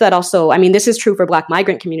charged. That also, I mean, this is true for Black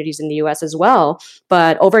migrant communities in the US as well,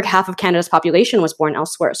 but over half of Canada's population was born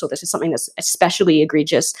elsewhere. So this is something that's especially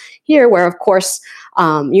egregious here, where of course,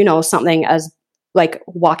 something as like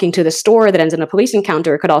walking to the store that ends in a police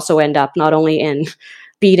encounter could also end up not only in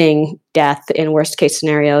beating, death, in worst case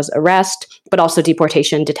scenarios, arrest, but also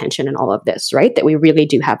deportation, detention, and all of this, right? That we really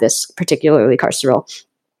do have this particularly carceral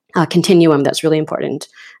continuum that's really important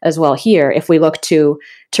as well here. If we look to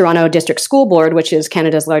Toronto District School Board, which is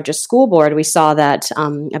Canada's largest school board, we saw that,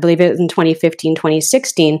 I believe it was in 2015,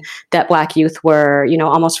 2016, that Black youth were,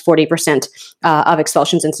 almost 40% of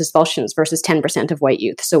expulsions and suspulsions versus 10% of white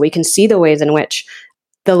youth. So we can see the ways in which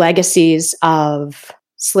the legacies of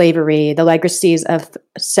slavery, the legacies of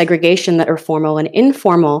segregation that are formal and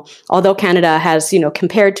informal, although Canada has,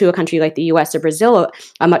 compared to a country like the US or Brazil,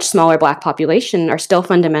 a much smaller Black population, are still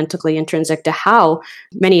fundamentally intrinsic to how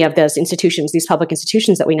many of those institutions, these public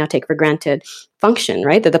institutions that we now take for granted, function,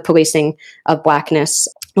 right? That the policing of Blackness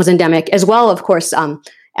was endemic, as well, of course,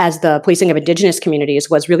 as the policing of Indigenous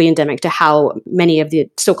communities was really endemic to how many of the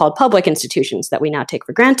so-called public institutions that we now take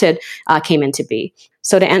for granted came into being.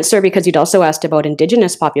 So to answer, because you'd also asked about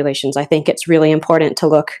Indigenous populations, I think it's really important to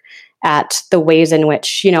look at the ways in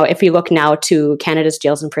which, if you look now to Canada's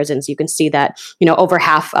jails and prisons, you can see that, over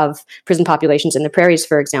half of prison populations in the prairies,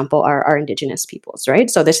 for example, are Indigenous peoples, right?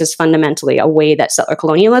 So this is fundamentally a way that settler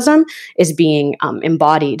colonialism is being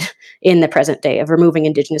embodied in the present day, of removing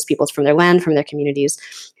Indigenous peoples from their land, from their communities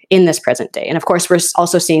in this present day. And of course, we're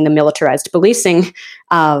also seeing the militarized policing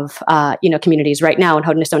of, communities right now in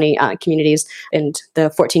Haudenosaunee communities and the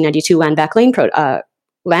 1492 land back lane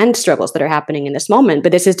land struggles that are happening in this moment.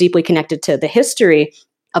 But this is deeply connected to the history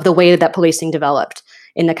of the way that policing developed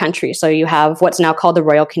in the country. So you have what's now called the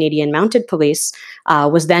Royal Canadian Mounted Police,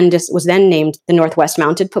 was then named the Northwest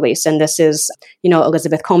Mounted Police. And this is,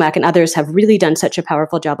 Elizabeth Comack and others have really done such a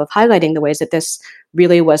powerful job of highlighting the ways that this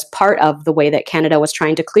really was part of the way that Canada was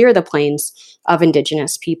trying to clear the plains of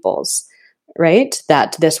Indigenous peoples, right?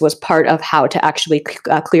 That this was part of how to actually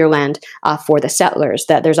clear land for the settlers.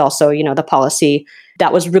 That there's also, the policy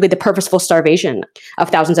that was really the purposeful starvation of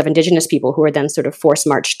thousands of Indigenous people who were then sort of force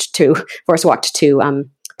walked to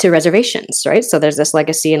reservations, right? So there's this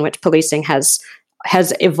legacy in which policing has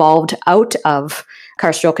evolved out of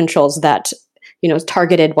carceral controls that,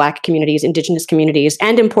 targeted Black communities, Indigenous communities,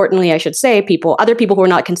 and importantly, I should say, other people who are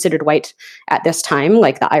not considered white at this time,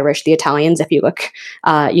 like the Irish, the Italians. If you look,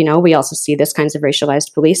 we also see this kinds of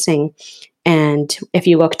racialized policing. And if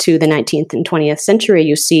you look to the 19th and 20th century,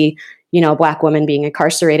 you see, Black women being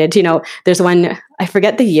incarcerated. There's one, I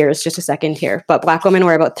forget the years, just a second here, but Black women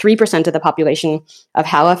were about 3% of the population of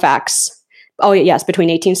Halifax. Oh, yes, between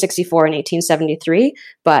 1864 and 1873.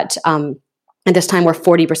 But at this time, we're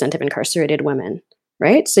 40% of incarcerated women,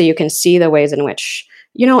 right? So you can see the ways in which,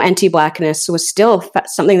 anti-Blackness was still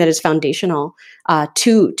something that is foundational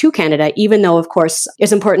to Canada, even though, of course,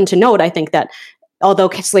 it's important to note, I think, that although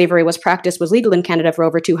slavery was legal in Canada for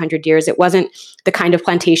over 200 years, it wasn't the kind of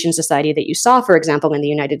plantation society that you saw, for example, in the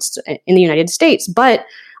United States. But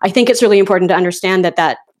I think it's really important to understand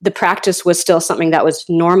that the practice was still something that was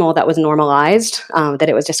normal, that was normalized, that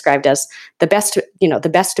it was described as the best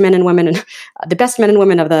men and women, and the best men and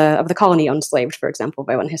women of the colony owned slaves, for example,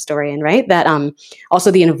 by one historian, right? That also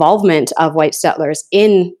the involvement of white settlers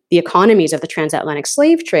in the economies of the transatlantic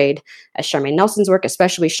slave trade, as Charmaine Nelson's work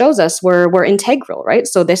especially shows us, were integral, right?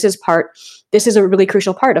 So this is a really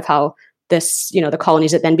crucial part of how this, the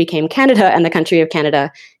colonies that then became Canada and the country of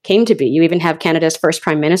Canada came to be. You even have Canada's first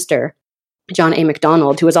prime minister, John A.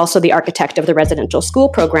 Macdonald, who was also the architect of the residential school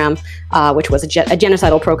program, which was a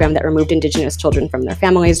genocidal program that removed Indigenous children from their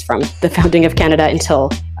families from the founding of Canada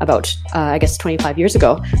until about, 25 years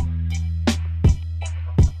ago.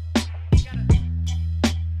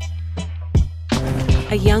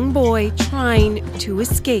 A young boy trying to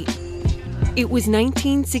escape. It was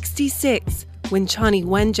 1966 when Chani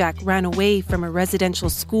Wenjack ran away from a residential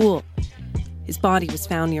school. His body was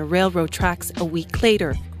found near railroad tracks a week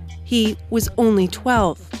later. He was only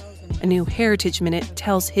 12. A New Heritage Minute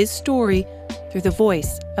tells his story through the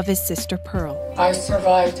voice of his sister Pearl. I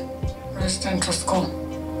survived residential school.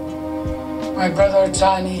 My brother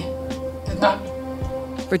Johnny did not.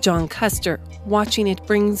 For John Custer, watching it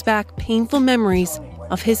brings back painful memories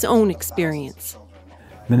of his own experience.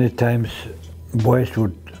 Many times boys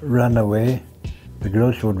would run away, the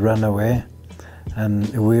girls would run away, and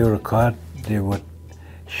if we were caught, they would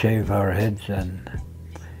shave our heads and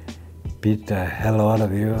beat the hell out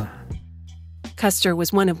of you. Custer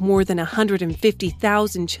was one of more than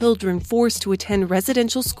 150,000 children forced to attend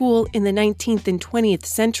residential school in the 19th and 20th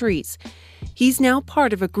centuries. He's now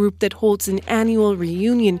part of a group that holds an annual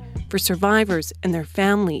reunion for survivors and their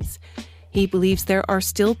families. He believes there are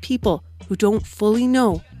still people who don't fully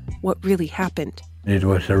know what really happened. It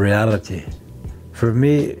was a reality. For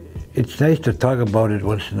me, it's nice to talk about it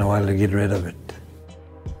once in a while to get rid of it.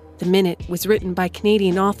 The Minute was written by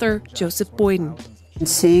Canadian author Joseph Boyden.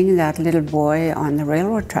 Seeing that little boy on the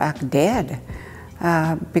railroad track dead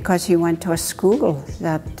because he went to a school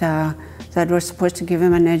that was supposed to give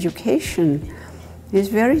him an education is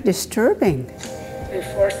very disturbing. They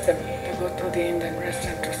forced him to go to the Indian Rest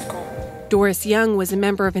Center school. Doris Young was a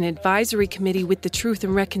member of an advisory committee with the Truth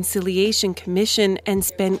and Reconciliation Commission and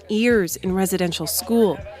spent years in residential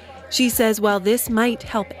school. She says while this might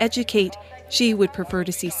help educate, she would prefer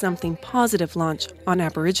to see something positive launch on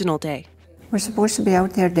Aboriginal Day. We're supposed to be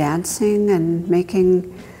out there dancing and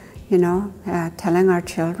making, telling our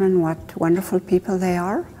children what wonderful people they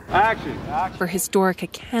are. Action. For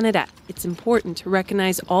Historica Canada, it's important to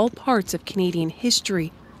recognize all parts of Canadian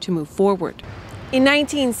history to move forward. In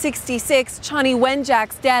 1966, Chani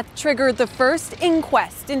Wenjack's death triggered the first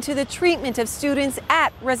inquest into the treatment of students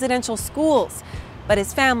at residential schools, but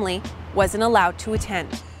his family wasn't allowed to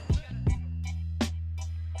attend.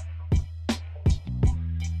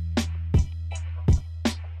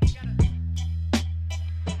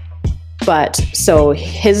 But so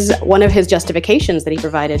one of his justifications that he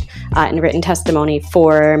provided in written testimony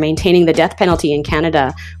for maintaining the death penalty in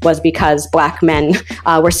Canada was because Black men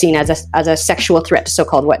were seen as a sexual threat,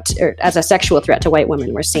 as a sexual threat to white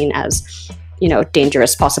women, were seen as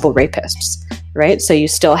dangerous possible rapists, right? So you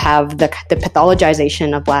still have the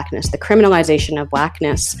pathologization of Blackness, the criminalization of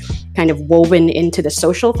Blackness, kind of woven into the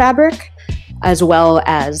social fabric, as well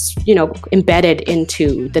as embedded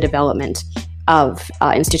into the development of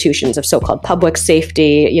institutions of so-called public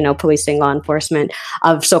safety, policing, law enforcement,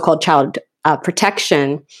 of so-called child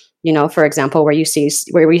protection, for example, where you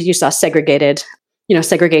saw segregated,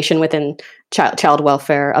 segregation within child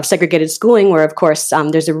welfare, of segregated schooling, where, of course,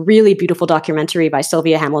 there's a really beautiful documentary by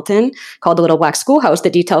Sylvia Hamilton called The Little Black Schoolhouse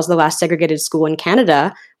that details the last segregated school in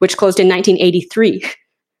Canada, which closed in 1983,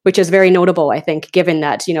 which is very notable, I think, given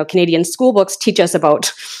that, Canadian school books teach us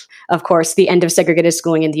about, of course, the end of segregated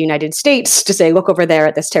schooling in the United States, to say, look over there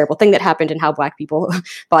at this terrible thing that happened and how Black people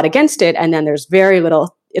fought against it. And then there's very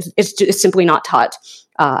little, it's simply not taught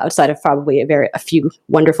outside of probably a few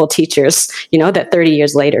wonderful teachers, that 30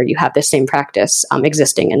 years later, you have this same practice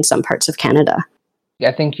existing in some parts of Canada.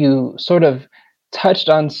 I think you sort of touched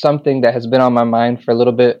on something that has been on my mind for a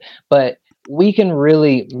little bit, but we can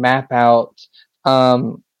really map out,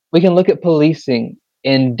 we can look at policing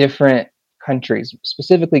in different countries,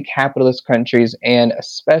 specifically capitalist countries and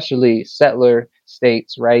especially settler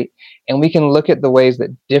states, right? And we can look at the ways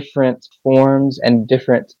that different forms and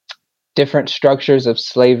different structures of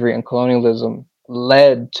slavery and colonialism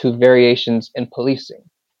led to variations in policing,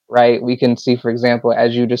 right? We can see, for example,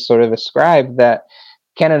 as you just sort of described, that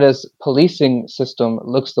Canada's policing system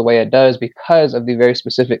looks the way it does because of the very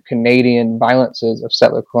specific Canadian violences of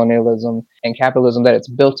settler colonialism and capitalism that it's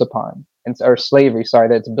built upon, or slavery,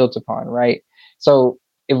 that it's built upon, right? So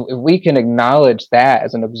if we can acknowledge that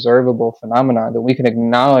as an observable phenomenon, then we can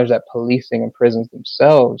acknowledge that policing and prisons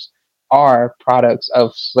themselves are products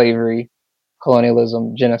of slavery,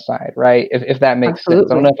 colonialism, genocide, right? If that makes Absolutely.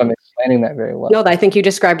 sense. I don't know if I'm explaining that very well. No, I think you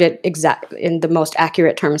described it exactly in the most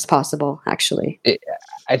accurate terms possible, actually.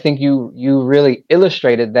 I think you really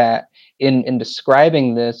illustrated that in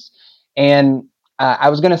describing this. And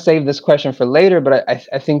I was going to save this question for later, but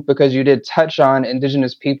I think because you did touch on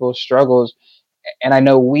Indigenous people's struggles, and I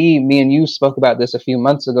know me and you spoke about this a few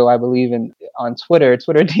months ago, I believe, on Twitter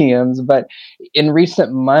DMs, but in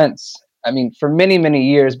recent months, I mean, for many, many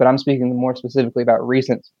years, but I'm speaking more specifically about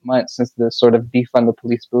recent months since the sort of defund the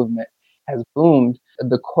police movement has boomed,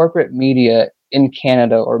 the corporate media in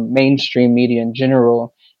Canada, or mainstream media in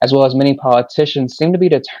general, as well as many politicians, seem to be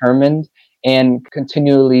determined and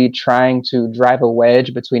continually trying to drive a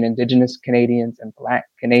wedge between Indigenous Canadians and Black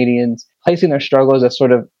Canadians, placing their struggles as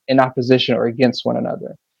sort of in opposition or against one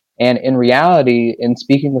another. And in reality, in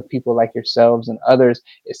speaking with people like yourselves and others,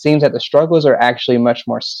 it seems that the struggles are actually much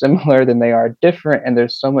more similar than they are different, and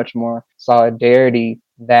there's so much more solidarity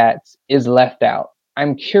that is left out.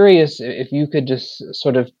 I'm curious if you could just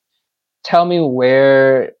sort of tell me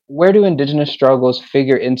where do Indigenous struggles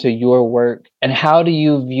figure into your work, and how do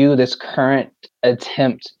you view this current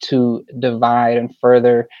attempt to divide and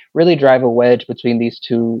further really drive a wedge between these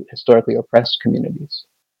two historically oppressed communities?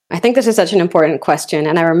 I think this is such an important question.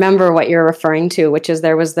 And I remember what you're referring to, which is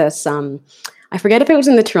there was this, I forget if it was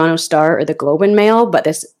in the Toronto Star or the Globe and Mail, but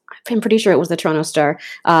I'm pretty sure it was the Toronto Star,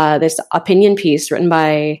 this opinion piece written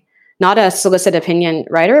by not a solicit opinion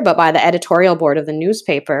writer, but by the editorial board of the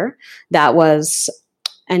newspaper that was,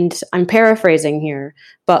 and I'm paraphrasing here,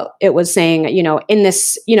 but it was saying, in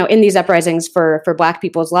these uprisings for Black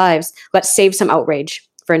people's lives, let's save some outrage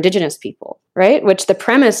for Indigenous people, right? Which the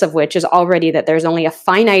premise of which is already that there's only a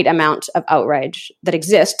finite amount of outrage that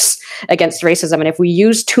exists against racism. And if we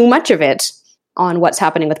use too much of it on what's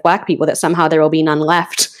happening with Black people, that somehow there will be none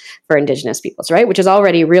left for Indigenous peoples, right? Which is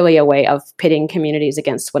already really a way of pitting communities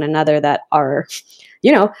against one another that are,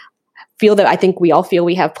 feel that I think we all feel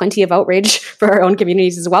we have plenty of outrage for our own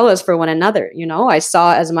communities as well as for one another. I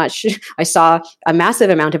saw a massive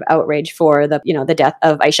amount of outrage for the death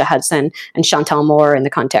of Aisha Hudson and Chantal Moore in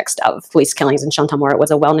the context of police killings. And Chantal Moore, it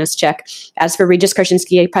was a wellness check. As for Regis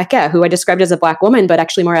Karczynski-Paquet, who I described as a Black woman, but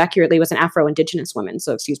actually more accurately was an Afro-Indigenous woman.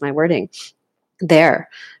 So excuse my wording there,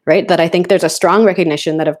 right? That I think there's a strong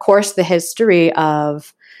recognition that, of course, the history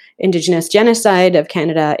of Indigenous genocide of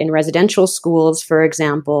Canada in residential schools, for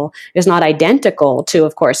example, is not identical to,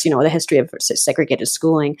 of course, the history of segregated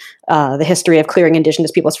schooling. The history of clearing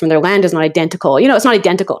Indigenous peoples from their land is not identical. It's not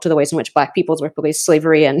identical to the ways in which Black peoples were policed.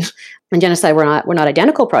 Slavery and genocide were not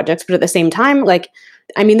identical projects, but at the same time,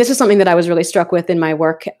 this is something that I was really struck with in my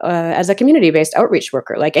work as a community-based outreach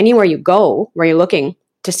worker. Like anywhere you go where you're looking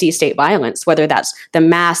to see state violence, whether that's the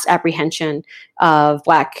mass apprehension of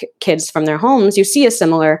Black kids from their homes, you see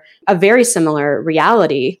a very similar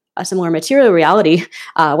reality, a similar material reality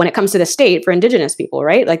when it comes to the state for Indigenous people,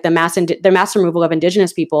 right? Like the mass removal of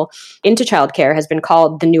Indigenous people into childcare has been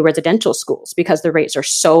called the new residential schools because the rates are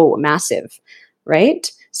so massive,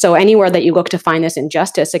 right? So anywhere that you look to find this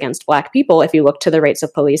injustice against Black people, if you look to the rates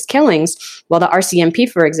of police killings, well, the RCMP,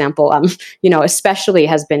 for example, especially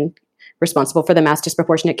has been responsible for the mass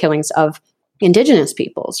disproportionate killings of Indigenous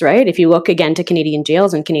peoples, right? If you look again to Canadian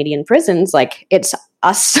jails and Canadian prisons, it's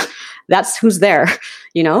us, that's who's there,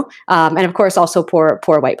 and of course also poor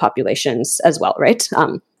white populations as well, right?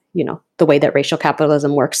 The way that racial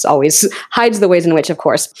capitalism works always hides the ways in which, of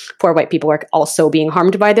course, poor white people are also being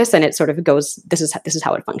harmed by this, and it sort of goes, this is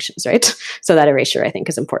how it functions, right? So that erasure, I think,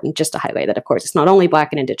 is important just to highlight that, of course, it's not only Black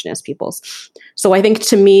and Indigenous peoples. So I think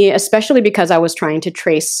to me, especially because I was trying to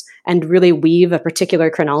trace and really weave a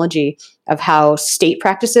particular chronology of how state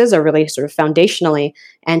practices are really sort of foundationally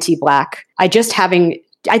anti-Black,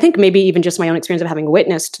 I think maybe even just my own experience of having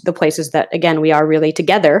witnessed the places that, again, we are really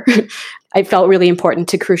together, I felt really important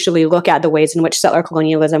to crucially look at the ways in which settler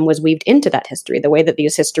colonialism was weaved into that history, the way that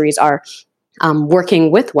these histories are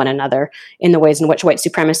working with one another in the ways in which white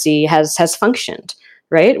supremacy has functioned,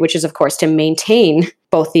 right? Which is, of course, to maintain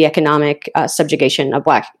both the economic subjugation of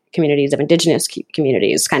Black communities, of Indigenous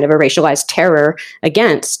communities, kind of a racialized terror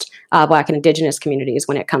against Black and Indigenous communities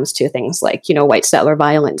when it comes to things like, white settler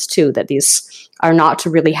violence too, that these are not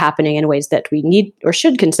really happening in ways that we need or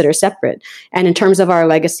should consider separate. And in terms of our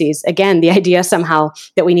legacies, again, the idea somehow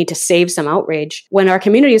that we need to save some outrage when our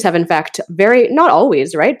communities have in fact not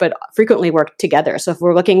always, right, but frequently worked together. So if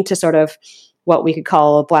we're looking to sort of what we could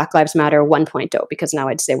call Black Lives Matter 1.0, because now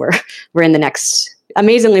I'd say we're in the next,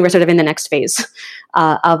 amazingly, we're sort of in the next phase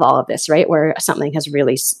of all of this, right, where something has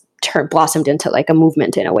really blossomed into like a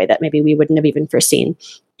movement in a way that maybe we wouldn't have even foreseen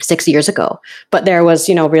 6 years ago. But there was,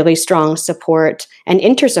 really strong support and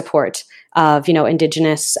inter-support of,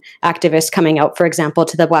 Indigenous activists coming out, for example,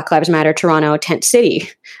 to the Black Lives Matter Toronto tent city,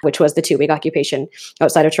 which was the 2-week occupation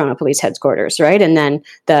outside of Toronto Police headquarters, right? And then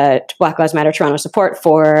the Black Lives Matter Toronto support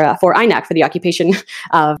for INAC, for the occupation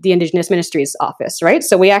of the Indigenous Ministries office, right?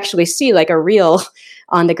 So we actually see like a real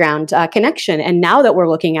on the ground connection. And now that we're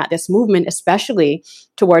looking at this movement, especially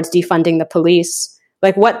towards defunding the police,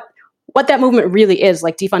 like what that movement really is,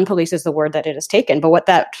 like defund police is the word that it has taken, but what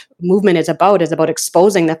that movement is about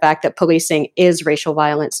exposing the fact that policing is racial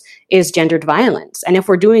violence, is gendered violence. And if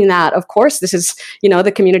we're doing that, of course, this is,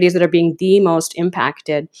 the communities that are being the most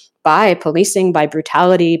impacted by policing, by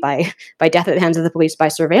brutality, by death at the hands of the police, by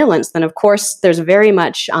surveillance, then of course there's very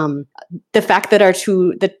much the fact that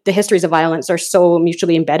the histories of violence are so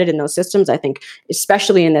mutually embedded in those systems. I think,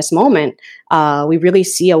 especially in this moment, we really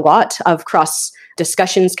see a lot of cross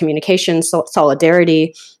discussions, communication,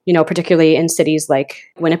 solidarity, particularly in cities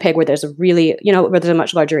like Winnipeg, where there's where there's a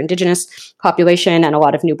much larger Indigenous population and a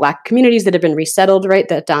lot of new Black communities that have been resettled, right?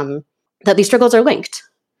 That these struggles are linked.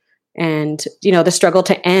 And, the struggle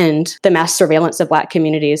to end the mass surveillance of Black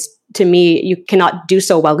communities, to me, you cannot do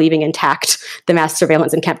so while leaving intact the mass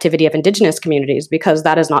surveillance and captivity of Indigenous communities, because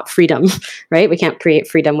that is not freedom, right? We can't create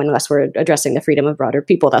freedom unless we're addressing the freedom of broader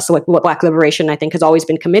people. That's what Black liberation, I think, has always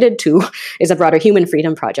been committed to, is a broader human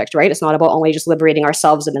freedom project, right? It's not about only just liberating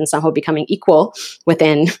ourselves and then somehow becoming equal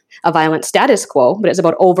within a violent status quo, but it's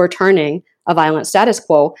about overturning a violent status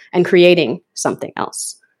quo and creating something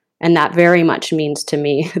else. And that very much means to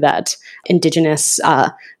me that Indigenous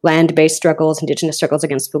land-based struggles, Indigenous struggles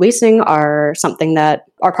against policing are something that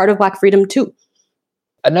are part of Black freedom too.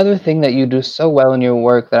 Another thing that you do so well in your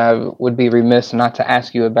work that I would be remiss not to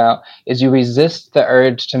ask you about is you resist the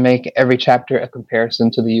urge to make every chapter a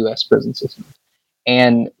comparison to the U.S. prison system.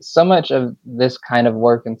 And so much of this kind of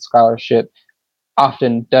work and scholarship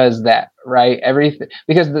often does that, right? Everything,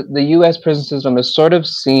 because the U.S. prison system is sort of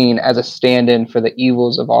seen as a stand-in for the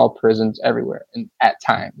evils of all prisons everywhere and at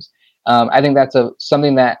times. I think that's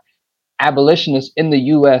something that abolitionists in the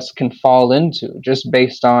U.S. can fall into just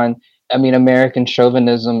based on, American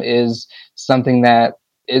chauvinism is something that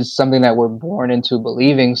we're born into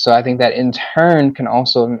believing. So I think that in turn can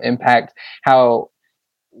also impact how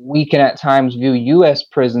we can at times view U.S.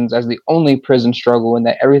 prisons as the only prison struggle and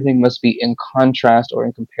that everything must be in contrast or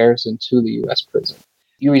in comparison to the U.S. prison.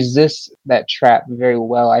 You resist that trap very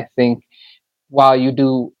well, I think, while you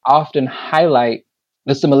do often highlight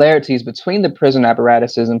the similarities between the prison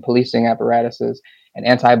apparatuses and policing apparatuses and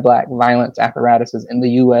anti-Black violence apparatuses in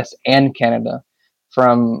the U.S. and Canada,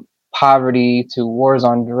 from poverty to wars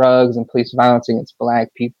on drugs and police violence against Black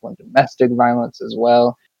people and domestic violence as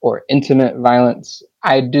well, or intimate violence.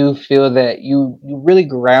 I do feel that you really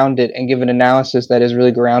ground it and give an analysis that is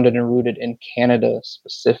really grounded and rooted in Canada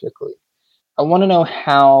specifically. I want to know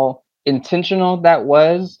how intentional that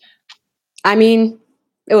was.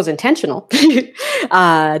 It was intentional.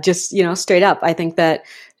 Just, straight up. I think that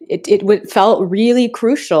it felt really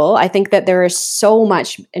crucial. I think that there is so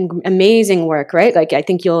much amazing work, right? Like, I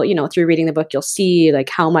think you'll, through reading the book, you'll see like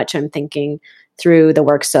how much I'm thinking through the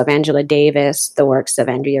works of Angela Davis, the works of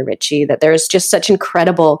Andrea Ritchie, that there's just such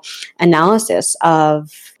incredible analysis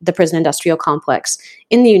of the prison industrial complex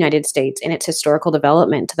in the United States and its historical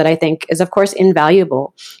development that I think is, of course,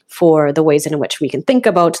 invaluable for the ways in which we can think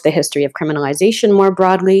about the history of criminalization more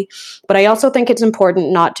broadly. But I also think it's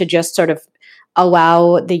important not to just sort of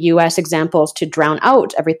allow the U.S. examples to drown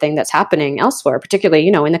out everything that's happening elsewhere, particularly,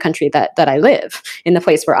 in the country that I live, in the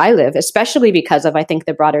place where I live, especially because of, I think,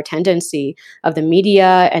 the broader tendency of the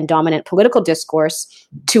media and dominant political discourse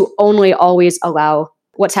to only always allow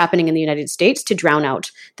what's happening in the United States to drown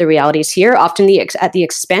out the realities here, often at the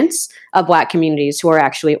expense of Black communities who are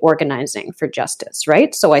actually organizing for justice,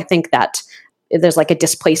 right? So I think that there's like a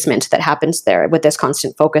displacement that happens there with this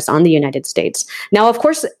constant focus on the United States. Now, of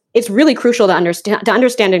course, it's really crucial to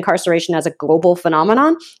understand incarceration as a global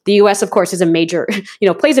phenomenon. The U.S., of course, is a major,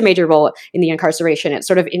 plays a major role in the incarceration. It's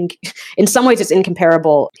sort of in some ways it's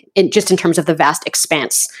incomparable in terms of the vast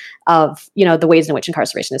expanse of, the ways in which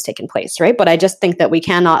incarceration has taken place, right? But I just think that we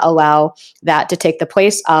cannot allow that to take the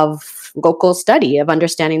place of local study, of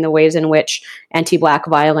understanding the ways in which anti-Black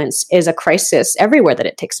violence is a crisis everywhere that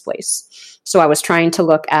it takes place. So I was trying to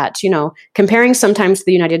look at, comparing sometimes to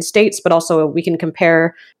the United States, but also we can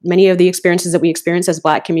compare many of the experiences that we experience as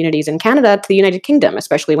Black communities in Canada to the United Kingdom,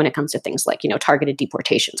 especially when it comes to things like, targeted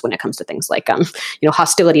deportations, when it comes to things like,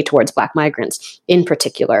 hostility towards Black migrants, in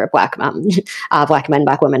particular, Black men,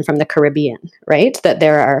 Black women from the Caribbean, right? That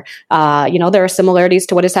there are, there are similarities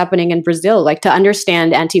to what is happening in Brazil, like to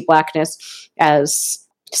understand anti-Blackness as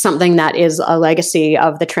something that is a legacy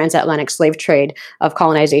of the transatlantic slave trade, of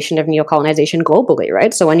colonization, of neocolonization globally,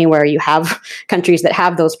 right? So anywhere you have countries that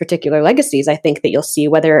have those particular legacies, I think that you'll see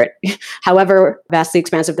however vastly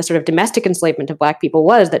expansive the sort of domestic enslavement of Black people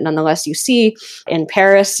was, that nonetheless you see in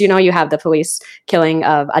Paris, you have the police killing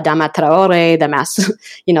of Adama Traore,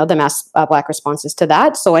 the mass Black responses to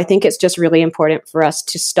that. So I think it's just really important for us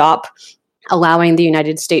to stop allowing the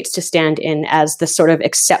United States to stand in as the sort of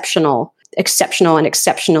exceptional and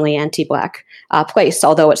exceptionally anti-Black place,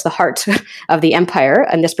 although it's the heart of the empire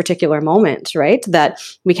in this particular moment, right? That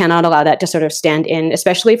we cannot allow that to sort of stand in,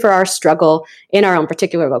 especially for our struggle in our own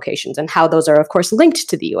particular locations and how those are, of course, linked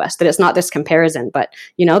to the U.S., that it's not this comparison, but,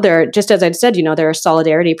 there are, just as I'd said, there are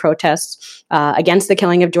solidarity protests against the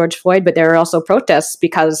killing of George Floyd, but there are also protests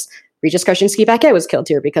because Regis Kaczynski-Paquet was killed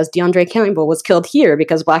here, because DeAndre Campbell was killed here,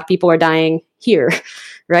 because Black people are dying here,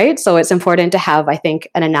 right? So it's important to have, I think,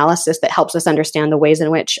 an analysis that helps us understand the ways in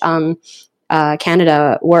which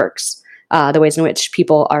Canada works, the ways in which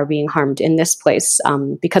people are being harmed in this place,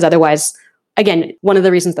 because otherwise, again, one of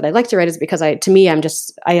the reasons that I like to write is because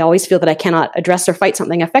I always feel that I cannot address or fight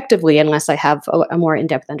something effectively unless I have a more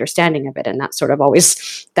in-depth understanding of it, and that's sort of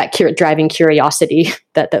always that driving curiosity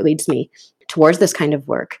that leads me towards this kind of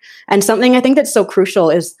work. And something I think that's so crucial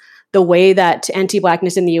is the way that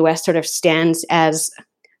anti-Blackness in the US sort of stands as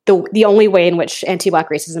the only way in which anti-Black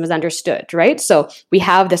racism is understood, right? So we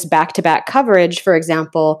have this back-to-back coverage, for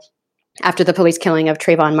example, after the police killing of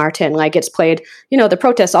Trayvon Martin. Like, it's played, the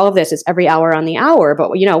protests, all of this is every hour on the hour. But,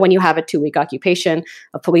 when you have a 2-week occupation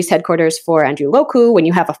of police headquarters for Andrew Loku, when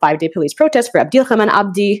you have a 5-day police protest for Abdirahman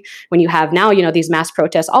Abdi, when you have now, these mass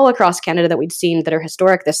protests all across Canada that we've seen that are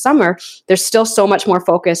historic this summer, there's still so much more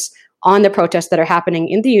focus on the protests that are happening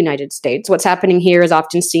in the United States. What's happening here is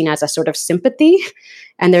often seen as a sort of sympathy.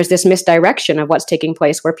 And there's this misdirection of what's taking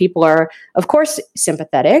place where people are, of course,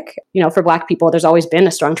 sympathetic. For Black people, there's always been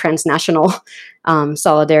a strong transnational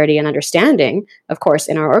solidarity and understanding, of course,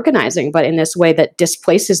 in our organizing, but in this way that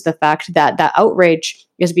displaces the fact that that outrage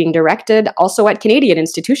is being directed also at Canadian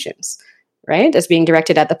institutions, right? It's being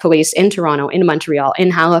directed at the police in Toronto, in Montreal, in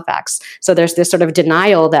Halifax. So there's this sort of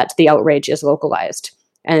denial that the outrage is localized.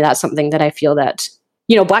 And that's something that I feel that,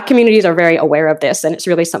 Black communities are very aware of this. And it's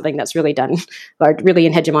really something that's really done, really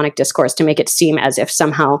in hegemonic discourse, to make it seem as if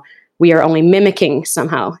somehow we are only mimicking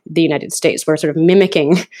somehow the United States. We're sort of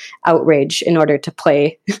mimicking outrage in order to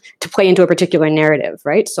play into a particular narrative,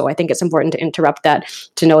 right? So I think it's important to interrupt that,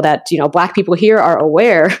 to know that, Black people here are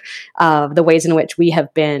aware of the ways in which we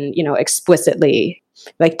have been, explicitly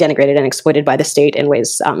denigrated and exploited by the state in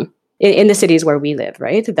ways, in the cities where we live,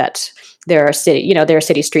 right? That there are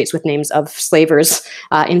city streets with names of slavers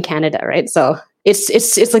in Canada, right? So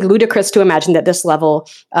it's like ludicrous to imagine that this level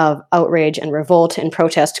of outrage and revolt and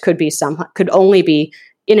protest could only be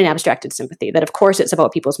in an abstracted sympathy. That of course it's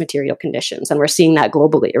about people's material conditions, and we're seeing that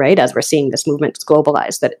globally, right? As we're seeing this movement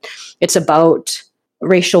globalize, that it's about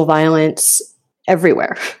racial violence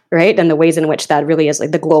everywhere, right? And the ways in which that really is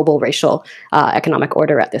like the global racial economic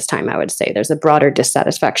order at this time. I would say there's a broader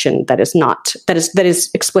dissatisfaction that is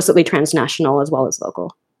explicitly transnational as well as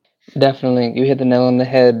local. Definitely, you hit the nail on the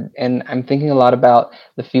head. And I'm thinking a lot about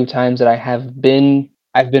the few times that I've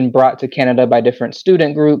been brought to Canada by different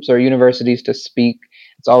student groups or universities to speak.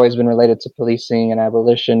 It's always been related to policing and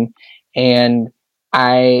abolition, and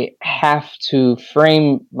I have to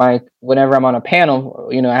frame whenever I'm on a panel,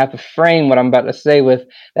 I have to frame what I'm about to say with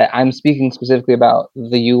that I'm speaking specifically about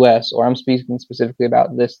the U.S. or I'm speaking specifically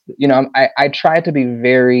about this. I try to be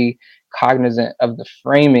very cognizant of the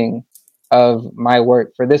framing of my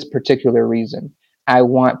work for this particular reason. I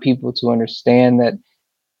want people to understand that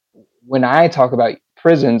when I talk about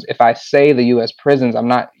prisons, if I say the U.S. prisons, I'm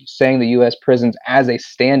not saying the U.S. prisons as a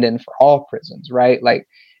stand-in for all prisons, right? Like,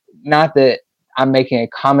 not that I'm making a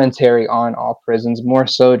commentary on all prisons, more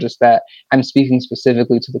so just that I'm speaking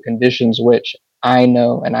specifically to the conditions which I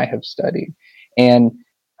know and I have studied. And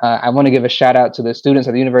I want to give a shout out to the students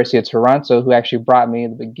at the University of Toronto who actually brought me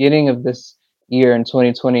at the beginning of this year in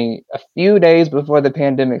 2020, a few days before the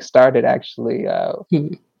pandemic started, actually.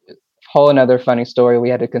 Whole another funny story. We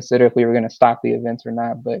had to consider if we were going to stop the events or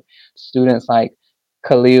not. But students like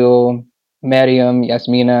Khalil, Mariam,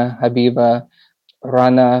 Yasmina, Habiba,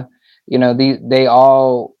 Rana, they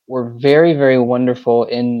all were very, very wonderful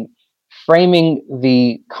in framing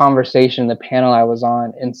the conversation, the panel I was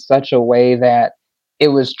on, in such a way that it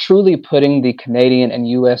was truly putting the Canadian and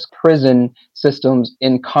U.S. prison systems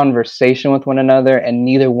in conversation with one another, and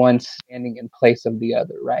neither one standing in place of the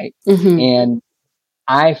other, right? Mm-hmm. And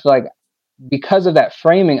I feel like because of that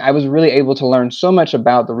framing, I was really able to learn so much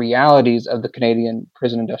about the realities of the Canadian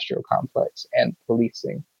prison industrial complex and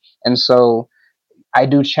policing. And so I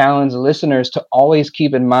do challenge listeners to always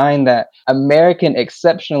keep in mind that American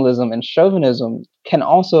exceptionalism and chauvinism can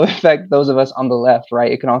also affect those of us on the left,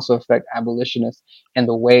 right? It can also affect abolitionists in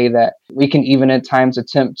the way that we can even at times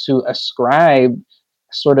attempt to ascribe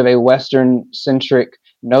sort of a Western-centric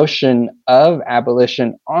notion of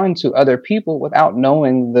abolition onto other people without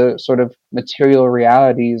knowing the sort of material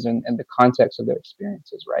realities and the context of their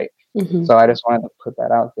experiences, right? Mm-hmm. So I just wanted to put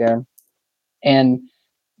that out there. And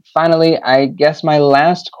finally, I guess my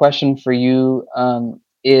last question for you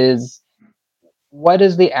is, what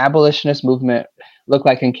does the abolitionist movement look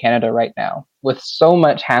like in Canada right now? With so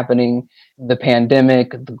much happening, the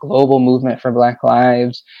pandemic, the global movement for Black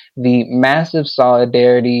Lives, the massive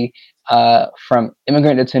solidarity from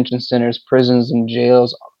immigrant detention centers, prisons, and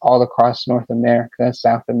jails all across North America,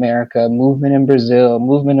 South America, movement in Brazil,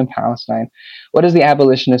 movement in Palestine. What does the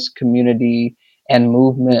abolitionist community and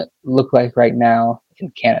movement look like right now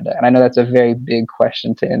in Canada? And I know that's a very big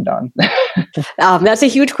question to end on. That's a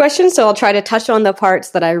huge question. So I'll try to touch on the parts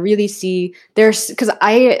that I really see. There's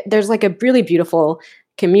like a really beautiful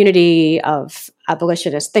community of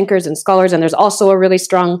abolitionist thinkers and scholars. And there's also a really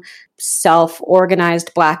strong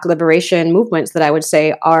self-organized Black liberation movements that I would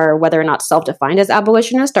say are, whether or not self-defined as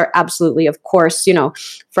abolitionist, are absolutely, of course,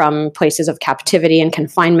 from places of captivity and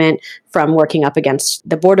confinement, from working up against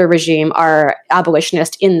the border regime, are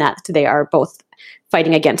abolitionist in that they are both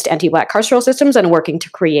fighting against anti-Black carceral systems and working to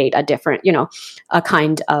create a different, a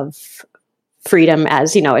kind of freedom,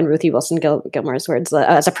 as, in Ruthie Wilson Gilmore's words,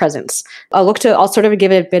 as a presence. I'll sort of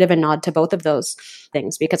give a bit of a nod to both of those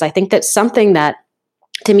things, because I think that something that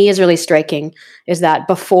to me is really striking is that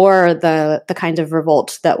before the kind of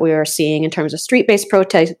revolt that we are seeing in terms of street-based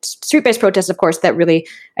protests, of course, that really,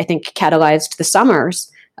 I think, catalyzed the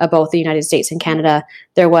summers of both the United States and Canada,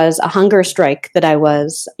 there was a hunger strike that I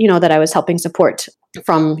was helping support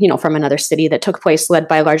from another city that took place, led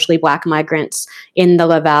by largely Black migrants in the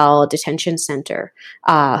Laval detention center,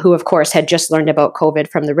 who of course had just learned about COVID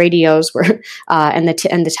from the radios, and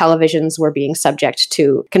the televisions were being subject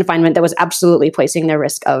to confinement that was absolutely placing their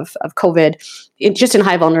risk of COVID just in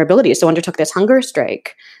high vulnerability. So undertook this hunger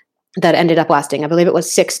strike that ended up lasting, I believe it was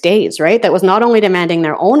 6 days, right? That was not only demanding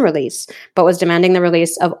their own release, but was demanding the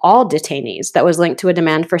release of all detainees. That was linked to a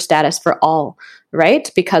demand for status for all, right?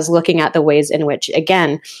 Because looking at the ways in which,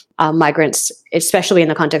 again, migrants, especially in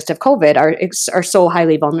the context of COVID, are so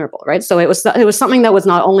highly vulnerable, right? So it was something that was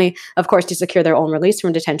not only, of course, to secure their own release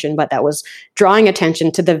from detention, but that was drawing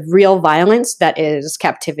attention to the real violence that is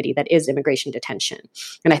captivity, that is immigration detention.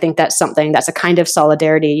 And I think that's a kind of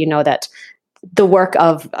solidarity, that the work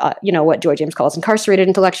of, what Joy James calls incarcerated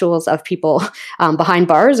intellectuals, of people behind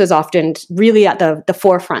bars, is often really at the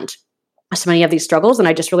forefront of so many of these struggles. And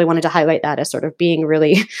I just really wanted to highlight that as sort of being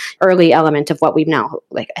really early element of what we've now,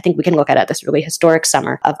 I think we can look at this really historic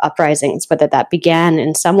summer of uprisings, but that began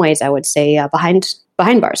in some ways, I would say, behind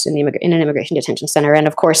bars in an immigration detention center. And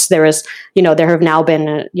of course, there have now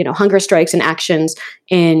been, hunger strikes and actions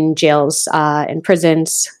in jails and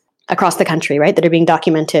prisons across the country, right, that are being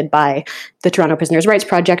documented by the Toronto Prisoners' Rights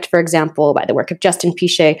Project, for example, by the work of Justin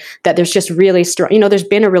Piché, that there's just really strong, there's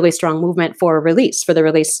been a really strong movement for the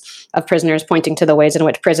release of prisoners, pointing to the ways in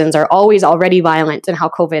which prisons are already violent and how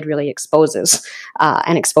COVID really exposes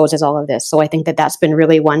all of this. So I think that that's been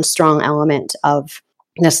really one strong element of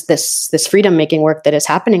this freedom making work that is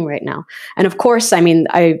happening right now. And of course, I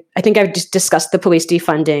think I've just discussed the police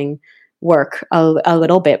defunding work a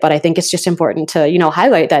little bit, but I think it's just important to,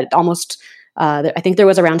 highlight that almost, I think there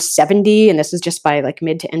was around 70, and this is just by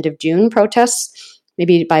mid to end of June protests,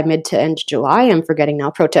 maybe by mid to end July, I'm forgetting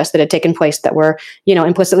now, protests that had taken place that were,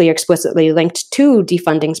 implicitly or explicitly linked to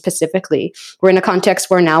defunding specifically. We're in a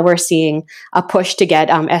context where now we're seeing a push to get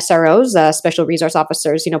SROs, special resource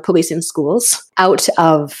officers, police in schools, out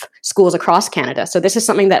of schools across Canada. So this is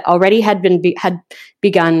something that already had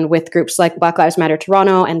begun with groups like Black Lives Matter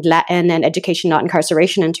Toronto and Education Not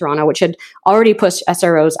Incarceration in Toronto, which had already pushed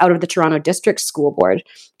SROs out of the Toronto District School Board.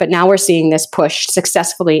 But now we're seeing this push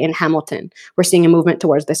successfully in Hamilton. We're seeing a movement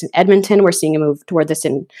towards this in Edmonton. We're seeing a move toward this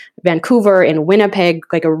in Vancouver, in Winnipeg,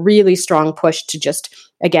 a really strong push to just,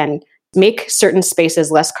 again, make certain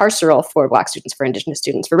spaces less carceral for Black students, for Indigenous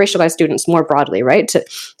students, for racialized students more broadly, right?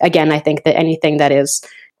 Again, I think that anything that is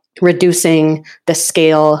reducing the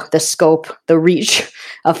scale, the scope, the reach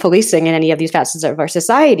of policing in any of these facets of our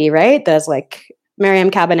society, right? There's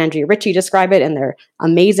Miriam Cabot and Andrea Ritchie describe it in their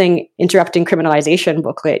amazing Interrupting Criminalization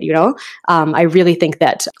booklet, I really think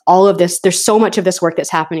that all of this, there's so much of this work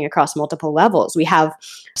that's happening across multiple levels. We have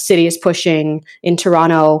cities pushing in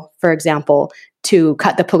Toronto, for example, to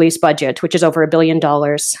cut the police budget, which is over $1 billion,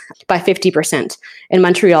 by 50%. In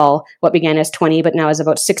Montreal, what began as 20, but now is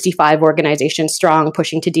about 65 organizations strong,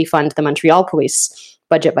 pushing to defund the Montreal police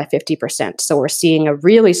budget by 50%. So we're seeing a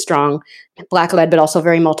really strong Black-led, but also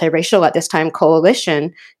very multiracial at this time,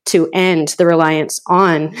 coalition to end the reliance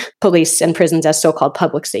on police and prisons as so-called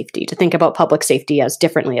public safety, to think about public safety as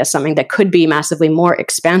differently, as something that could be massively more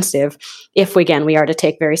expansive if, again, we are to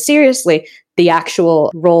take very seriously the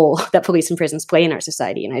actual role that police and prisons play in our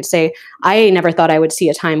society. And I'd say I never thought I would see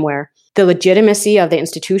a time where the legitimacy of the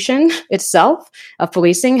institution itself of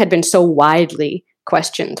policing had been so widely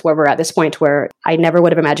questioned, where we're at this point where I never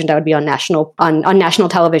would have imagined I would be on national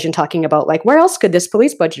television talking about where else could this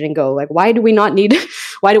police budgeting go? Why do we not need,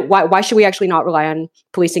 why should we actually not rely on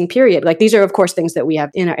policing, period? These are of course things that we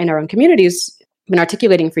have in our own communities been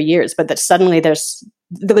articulating for years, but that suddenly there's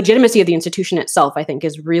the legitimacy of the institution itself, I think,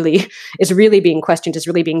 is really being questioned, is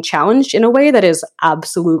really being challenged in a way that is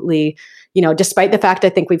absolutely, despite the fact I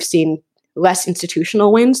think we've seen less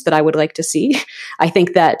institutional wins that I would like to see. I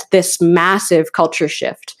think that this massive culture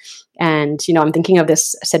shift, and, I'm thinking of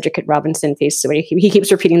this Cedric Robinson piece where he keeps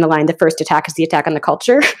repeating the line, the first attack is the attack on the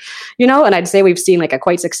culture, and I'd say we've seen a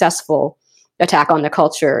quite successful attack on the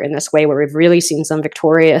culture in this way, where we've really seen some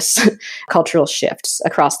victorious cultural shifts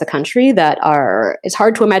across the country that it's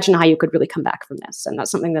hard to imagine how you could really come back from this. And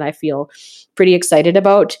that's something that I feel pretty excited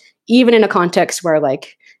about, even in a context where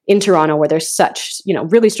in Toronto, where there's such,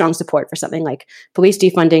 really strong support for something like police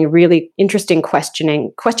defunding, really interesting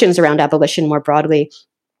questions around abolition more broadly.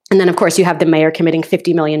 And then, of course, you have the mayor committing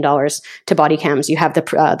 $50 million to body cams. You have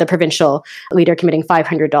the provincial leader committing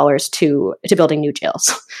 $500 to building new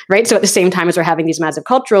jails, right? So at the same time as we're having these massive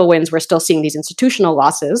cultural wins, we're still seeing these institutional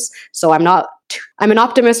losses. So I'm an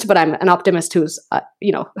optimist, but I'm an optimist who's,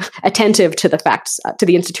 attentive to the facts, to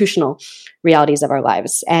the institutional realities of our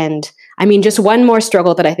lives. And I mean, just one more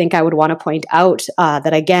struggle that I think I would want to point out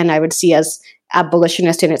that, again, I would see as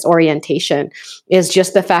abolitionist in its orientation is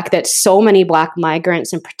just the fact that so many Black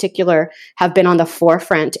migrants in particular have been on the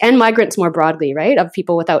forefront, and migrants more broadly, right, of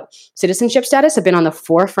people without citizenship status have been on the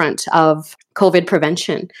forefront of COVID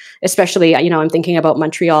prevention. Especially, I'm thinking about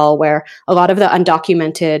Montreal, where a lot of the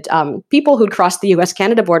undocumented people who'd crossed the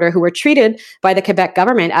US-Canada border who were treated by the Quebec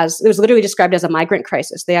government as, it was literally described as a migrant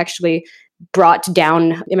crisis. They actually brought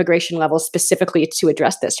down immigration levels specifically to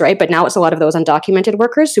address this, right? But now it's a lot of those undocumented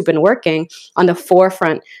workers who've been working on the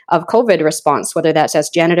forefront of COVID response, whether that's as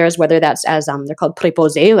janitors, whether that's as, they're called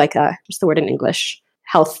préposés, like, what's the word in English?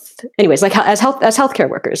 Health, anyways, like as healthcare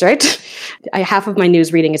workers, right? Half of my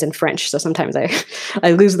news reading is in French, so sometimes I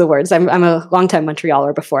lose the words. I'm a longtime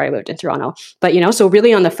Montrealer before I lived in Toronto, but so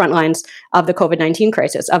really on the front lines of the COVID-19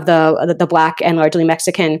 crisis, of the Black and largely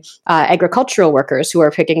Mexican agricultural workers who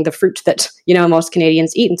are picking the fruit that most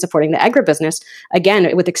Canadians eat and supporting the agribusiness,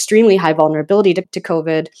 again with extremely high vulnerability to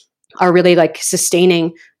COVID, are really like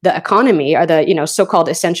sustaining the economy, are the so-called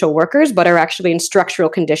essential workers, but are actually in structural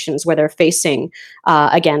conditions where they're facing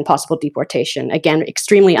again possible deportation, again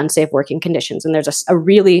extremely unsafe working conditions. And there's a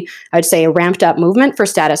really, I'd say, a ramped up movement for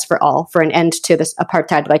status for all, for an end to this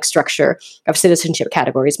apartheid-like structure of citizenship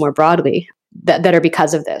categories more broadly that are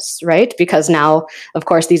because of this, right? Because now, of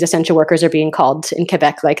course, these essential workers are being called in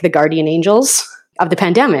Quebec like the guardian angels of the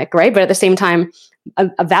pandemic, right? But at the same time,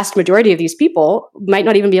 a vast majority of these people might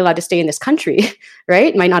not even be allowed to stay in this country,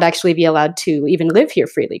 right? Might not actually be allowed to even live here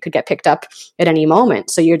freely, could get picked up at any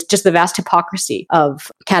moment. So you're just the vast hypocrisy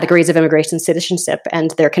of categories of immigration citizenship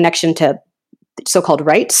and their connection to so-called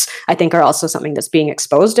rights, I think are also something that's being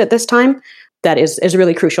exposed at this time. That is a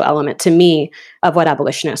really crucial element to me of what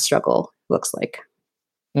abolitionist struggle looks like.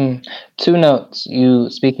 Two notes.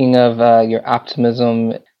 You, speaking of your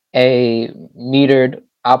optimism, a metered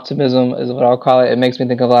optimism is what I'll call it. It makes me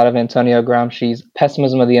think of a lot of Antonio Gramsci's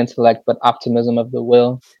pessimism of the intellect, but optimism of the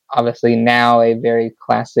will. Obviously now a very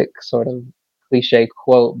classic sort of cliche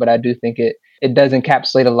quote, but I do think it does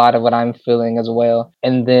encapsulate a lot of what I'm feeling as well.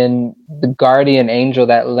 And then the guardian angel,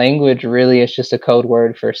 that language really is just a code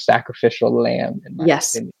word for sacrificial lamb, in my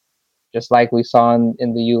opinion. Just like we saw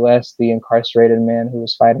in the US, the incarcerated man who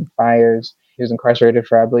was fighting fires. He was incarcerated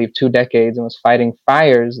for, I believe, 2 decades and was fighting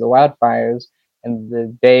fires, the wildfires. And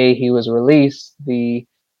the day he was released, the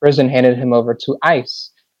prison handed him over to ICE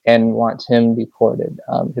and wants him deported.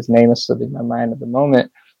 His name is slipping my mind at the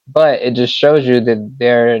moment, but it just shows you that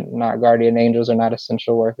they're not guardian angels or not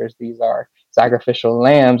essential workers. These are sacrificial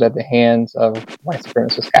lambs at the hands of white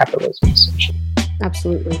supremacist capitalism, essentially.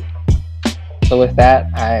 Absolutely. So with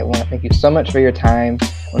that, I want to thank you so much for your time.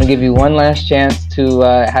 I want to give you one last chance to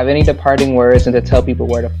have any departing words and to tell people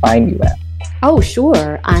where to find you at. Oh,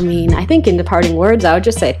 sure. I mean, I think in departing words, I would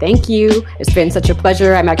just say thank you. It's been such a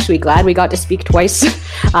pleasure. I'm actually glad we got to speak twice.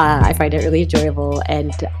 I find it really enjoyable.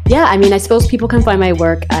 And yeah, I mean, I suppose people can find my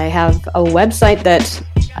work. I have a website that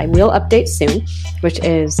I will update soon, which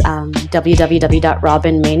is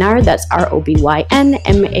www.robynmaynard. That's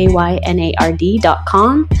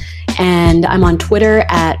ROBYNMAYNARD.com. And I'm on Twitter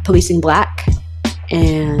at Policing Black.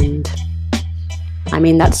 And I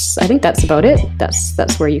mean, I think that's about it.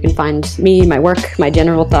 That's where you can find me, my work, my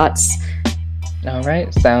general thoughts. All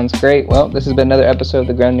right. Sounds great. Well, this has been another episode of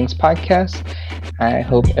the Groundings Podcast. I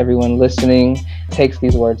hope everyone listening takes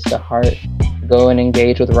these words to heart. Go and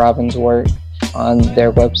engage with Robyn's work on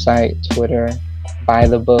their website, Twitter. Buy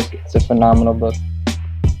the book. It's a phenomenal book.